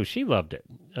years too. She loved it.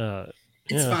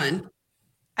 It's fun.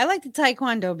 I like the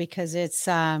Taekwondo because it's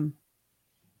I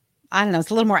don't know, it's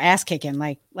a little more ass kicking.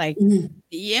 Like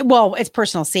yeah, well, it's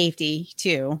personal safety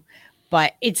too,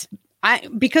 but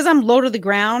because I'm low to the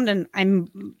ground and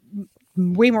I'm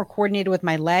way more coordinated with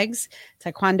my legs.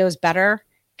 Taekwondo is better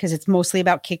because it's mostly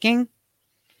about kicking.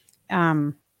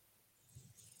 I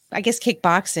guess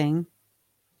kickboxing.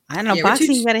 I don't know. Yeah,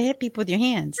 boxing, you got to hit people with your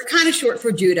hands. We're kind of short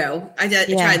for judo. I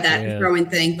tried that throwing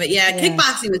thing, but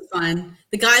kickboxing was fun.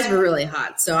 The guys were really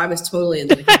hot, so I was totally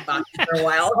into the kickboxing for a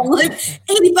while. I'm like, $80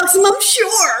 a month,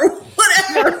 sure,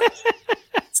 whatever.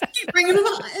 Just keep bringing them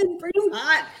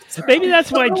hot. Maybe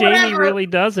that's why Jamie really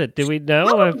does it. Do we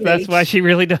know if that's why she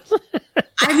really does it?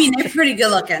 I mean, they're pretty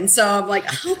good looking, so I'm like,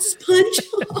 I'll just punch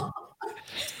them.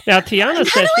 Now, Tiana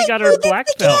says she got her black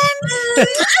belt.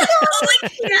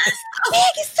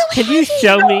 Can you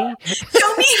show me?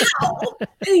 Show me how.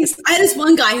 I had this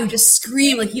one guy who just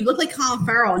screamed. Like, he looked like Colin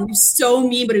Farrell, and he was so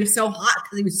mean, but he was so hot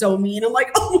because he was so mean. I'm like,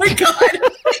 oh, my God.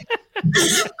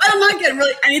 I'm not getting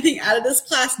really anything out of this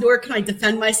class, nor can I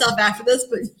defend myself after this,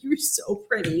 but you're so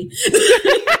pretty.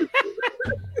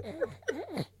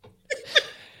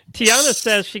 Tiana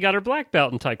says she got her black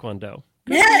belt in Taekwondo.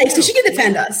 Yeah, so she can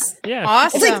defend us. Yeah.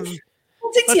 Awesome.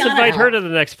 Let's invite her to the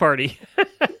next party.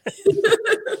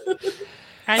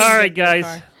 All right,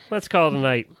 guys. Let's call it a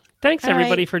night. Thanks,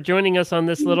 everybody, for joining us on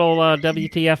this little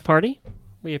WTF party.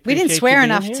 We didn't swear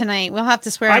enough tonight. We'll have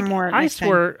to swear more. I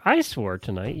swore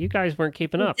tonight. You guys weren't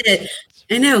keeping up.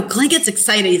 I know. Glenn gets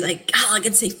excited. He's like, I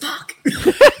can say fuck.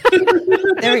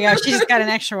 There we go. She just got an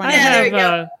extra one.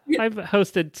 I've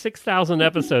hosted 6,000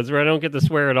 episodes where I don't get to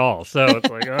swear at all. So it's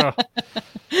like, oh,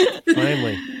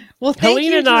 finally. Well,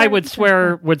 Helene and I would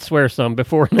swear some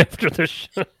before and after the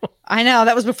show. I know.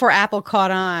 That was before Apple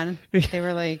caught on. They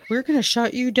were like, we're going to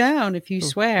shut you down if you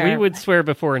swear. We would swear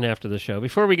before and after the show.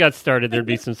 Before we got started, there'd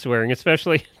be some swearing,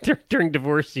 especially during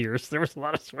divorce years. There was a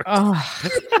lot of swearing. Oh,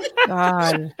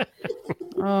 God.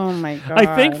 Oh, my God.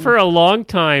 I think for a long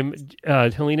time,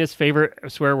 Helena's favorite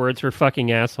swear words were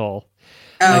fucking asshole.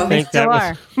 Oh, I think that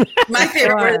was my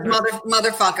favorite word is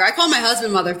motherfucker. I call my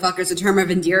husband motherfucker as a term of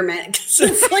endearment because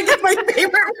it's like my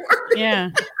favorite word.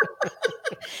 Yeah.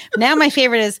 Now my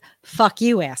favorite is fuck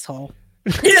you, asshole.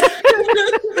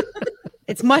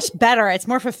 It's much better. It's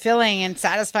more fulfilling and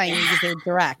satisfying because they're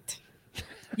direct.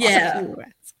 Yeah.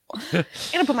 I'm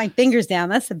gonna put my fingers down.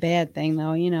 That's the bad thing,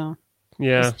 though. You know.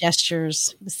 Yeah. Those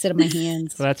gestures, the sit of my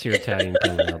hands. Well, that's your Italian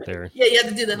thing out there. Yeah, you have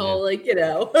to do the whole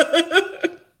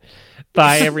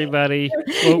Bye, everybody.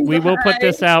 We will put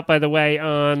this out, by the way,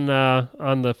 on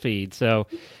the feed. So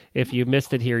if you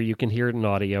missed it here, you can hear it in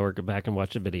audio or go back and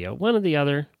watch the video. One or the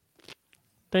other.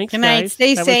 Thanks, Good night. Guys.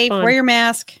 Stay safe. Wear your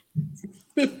mask.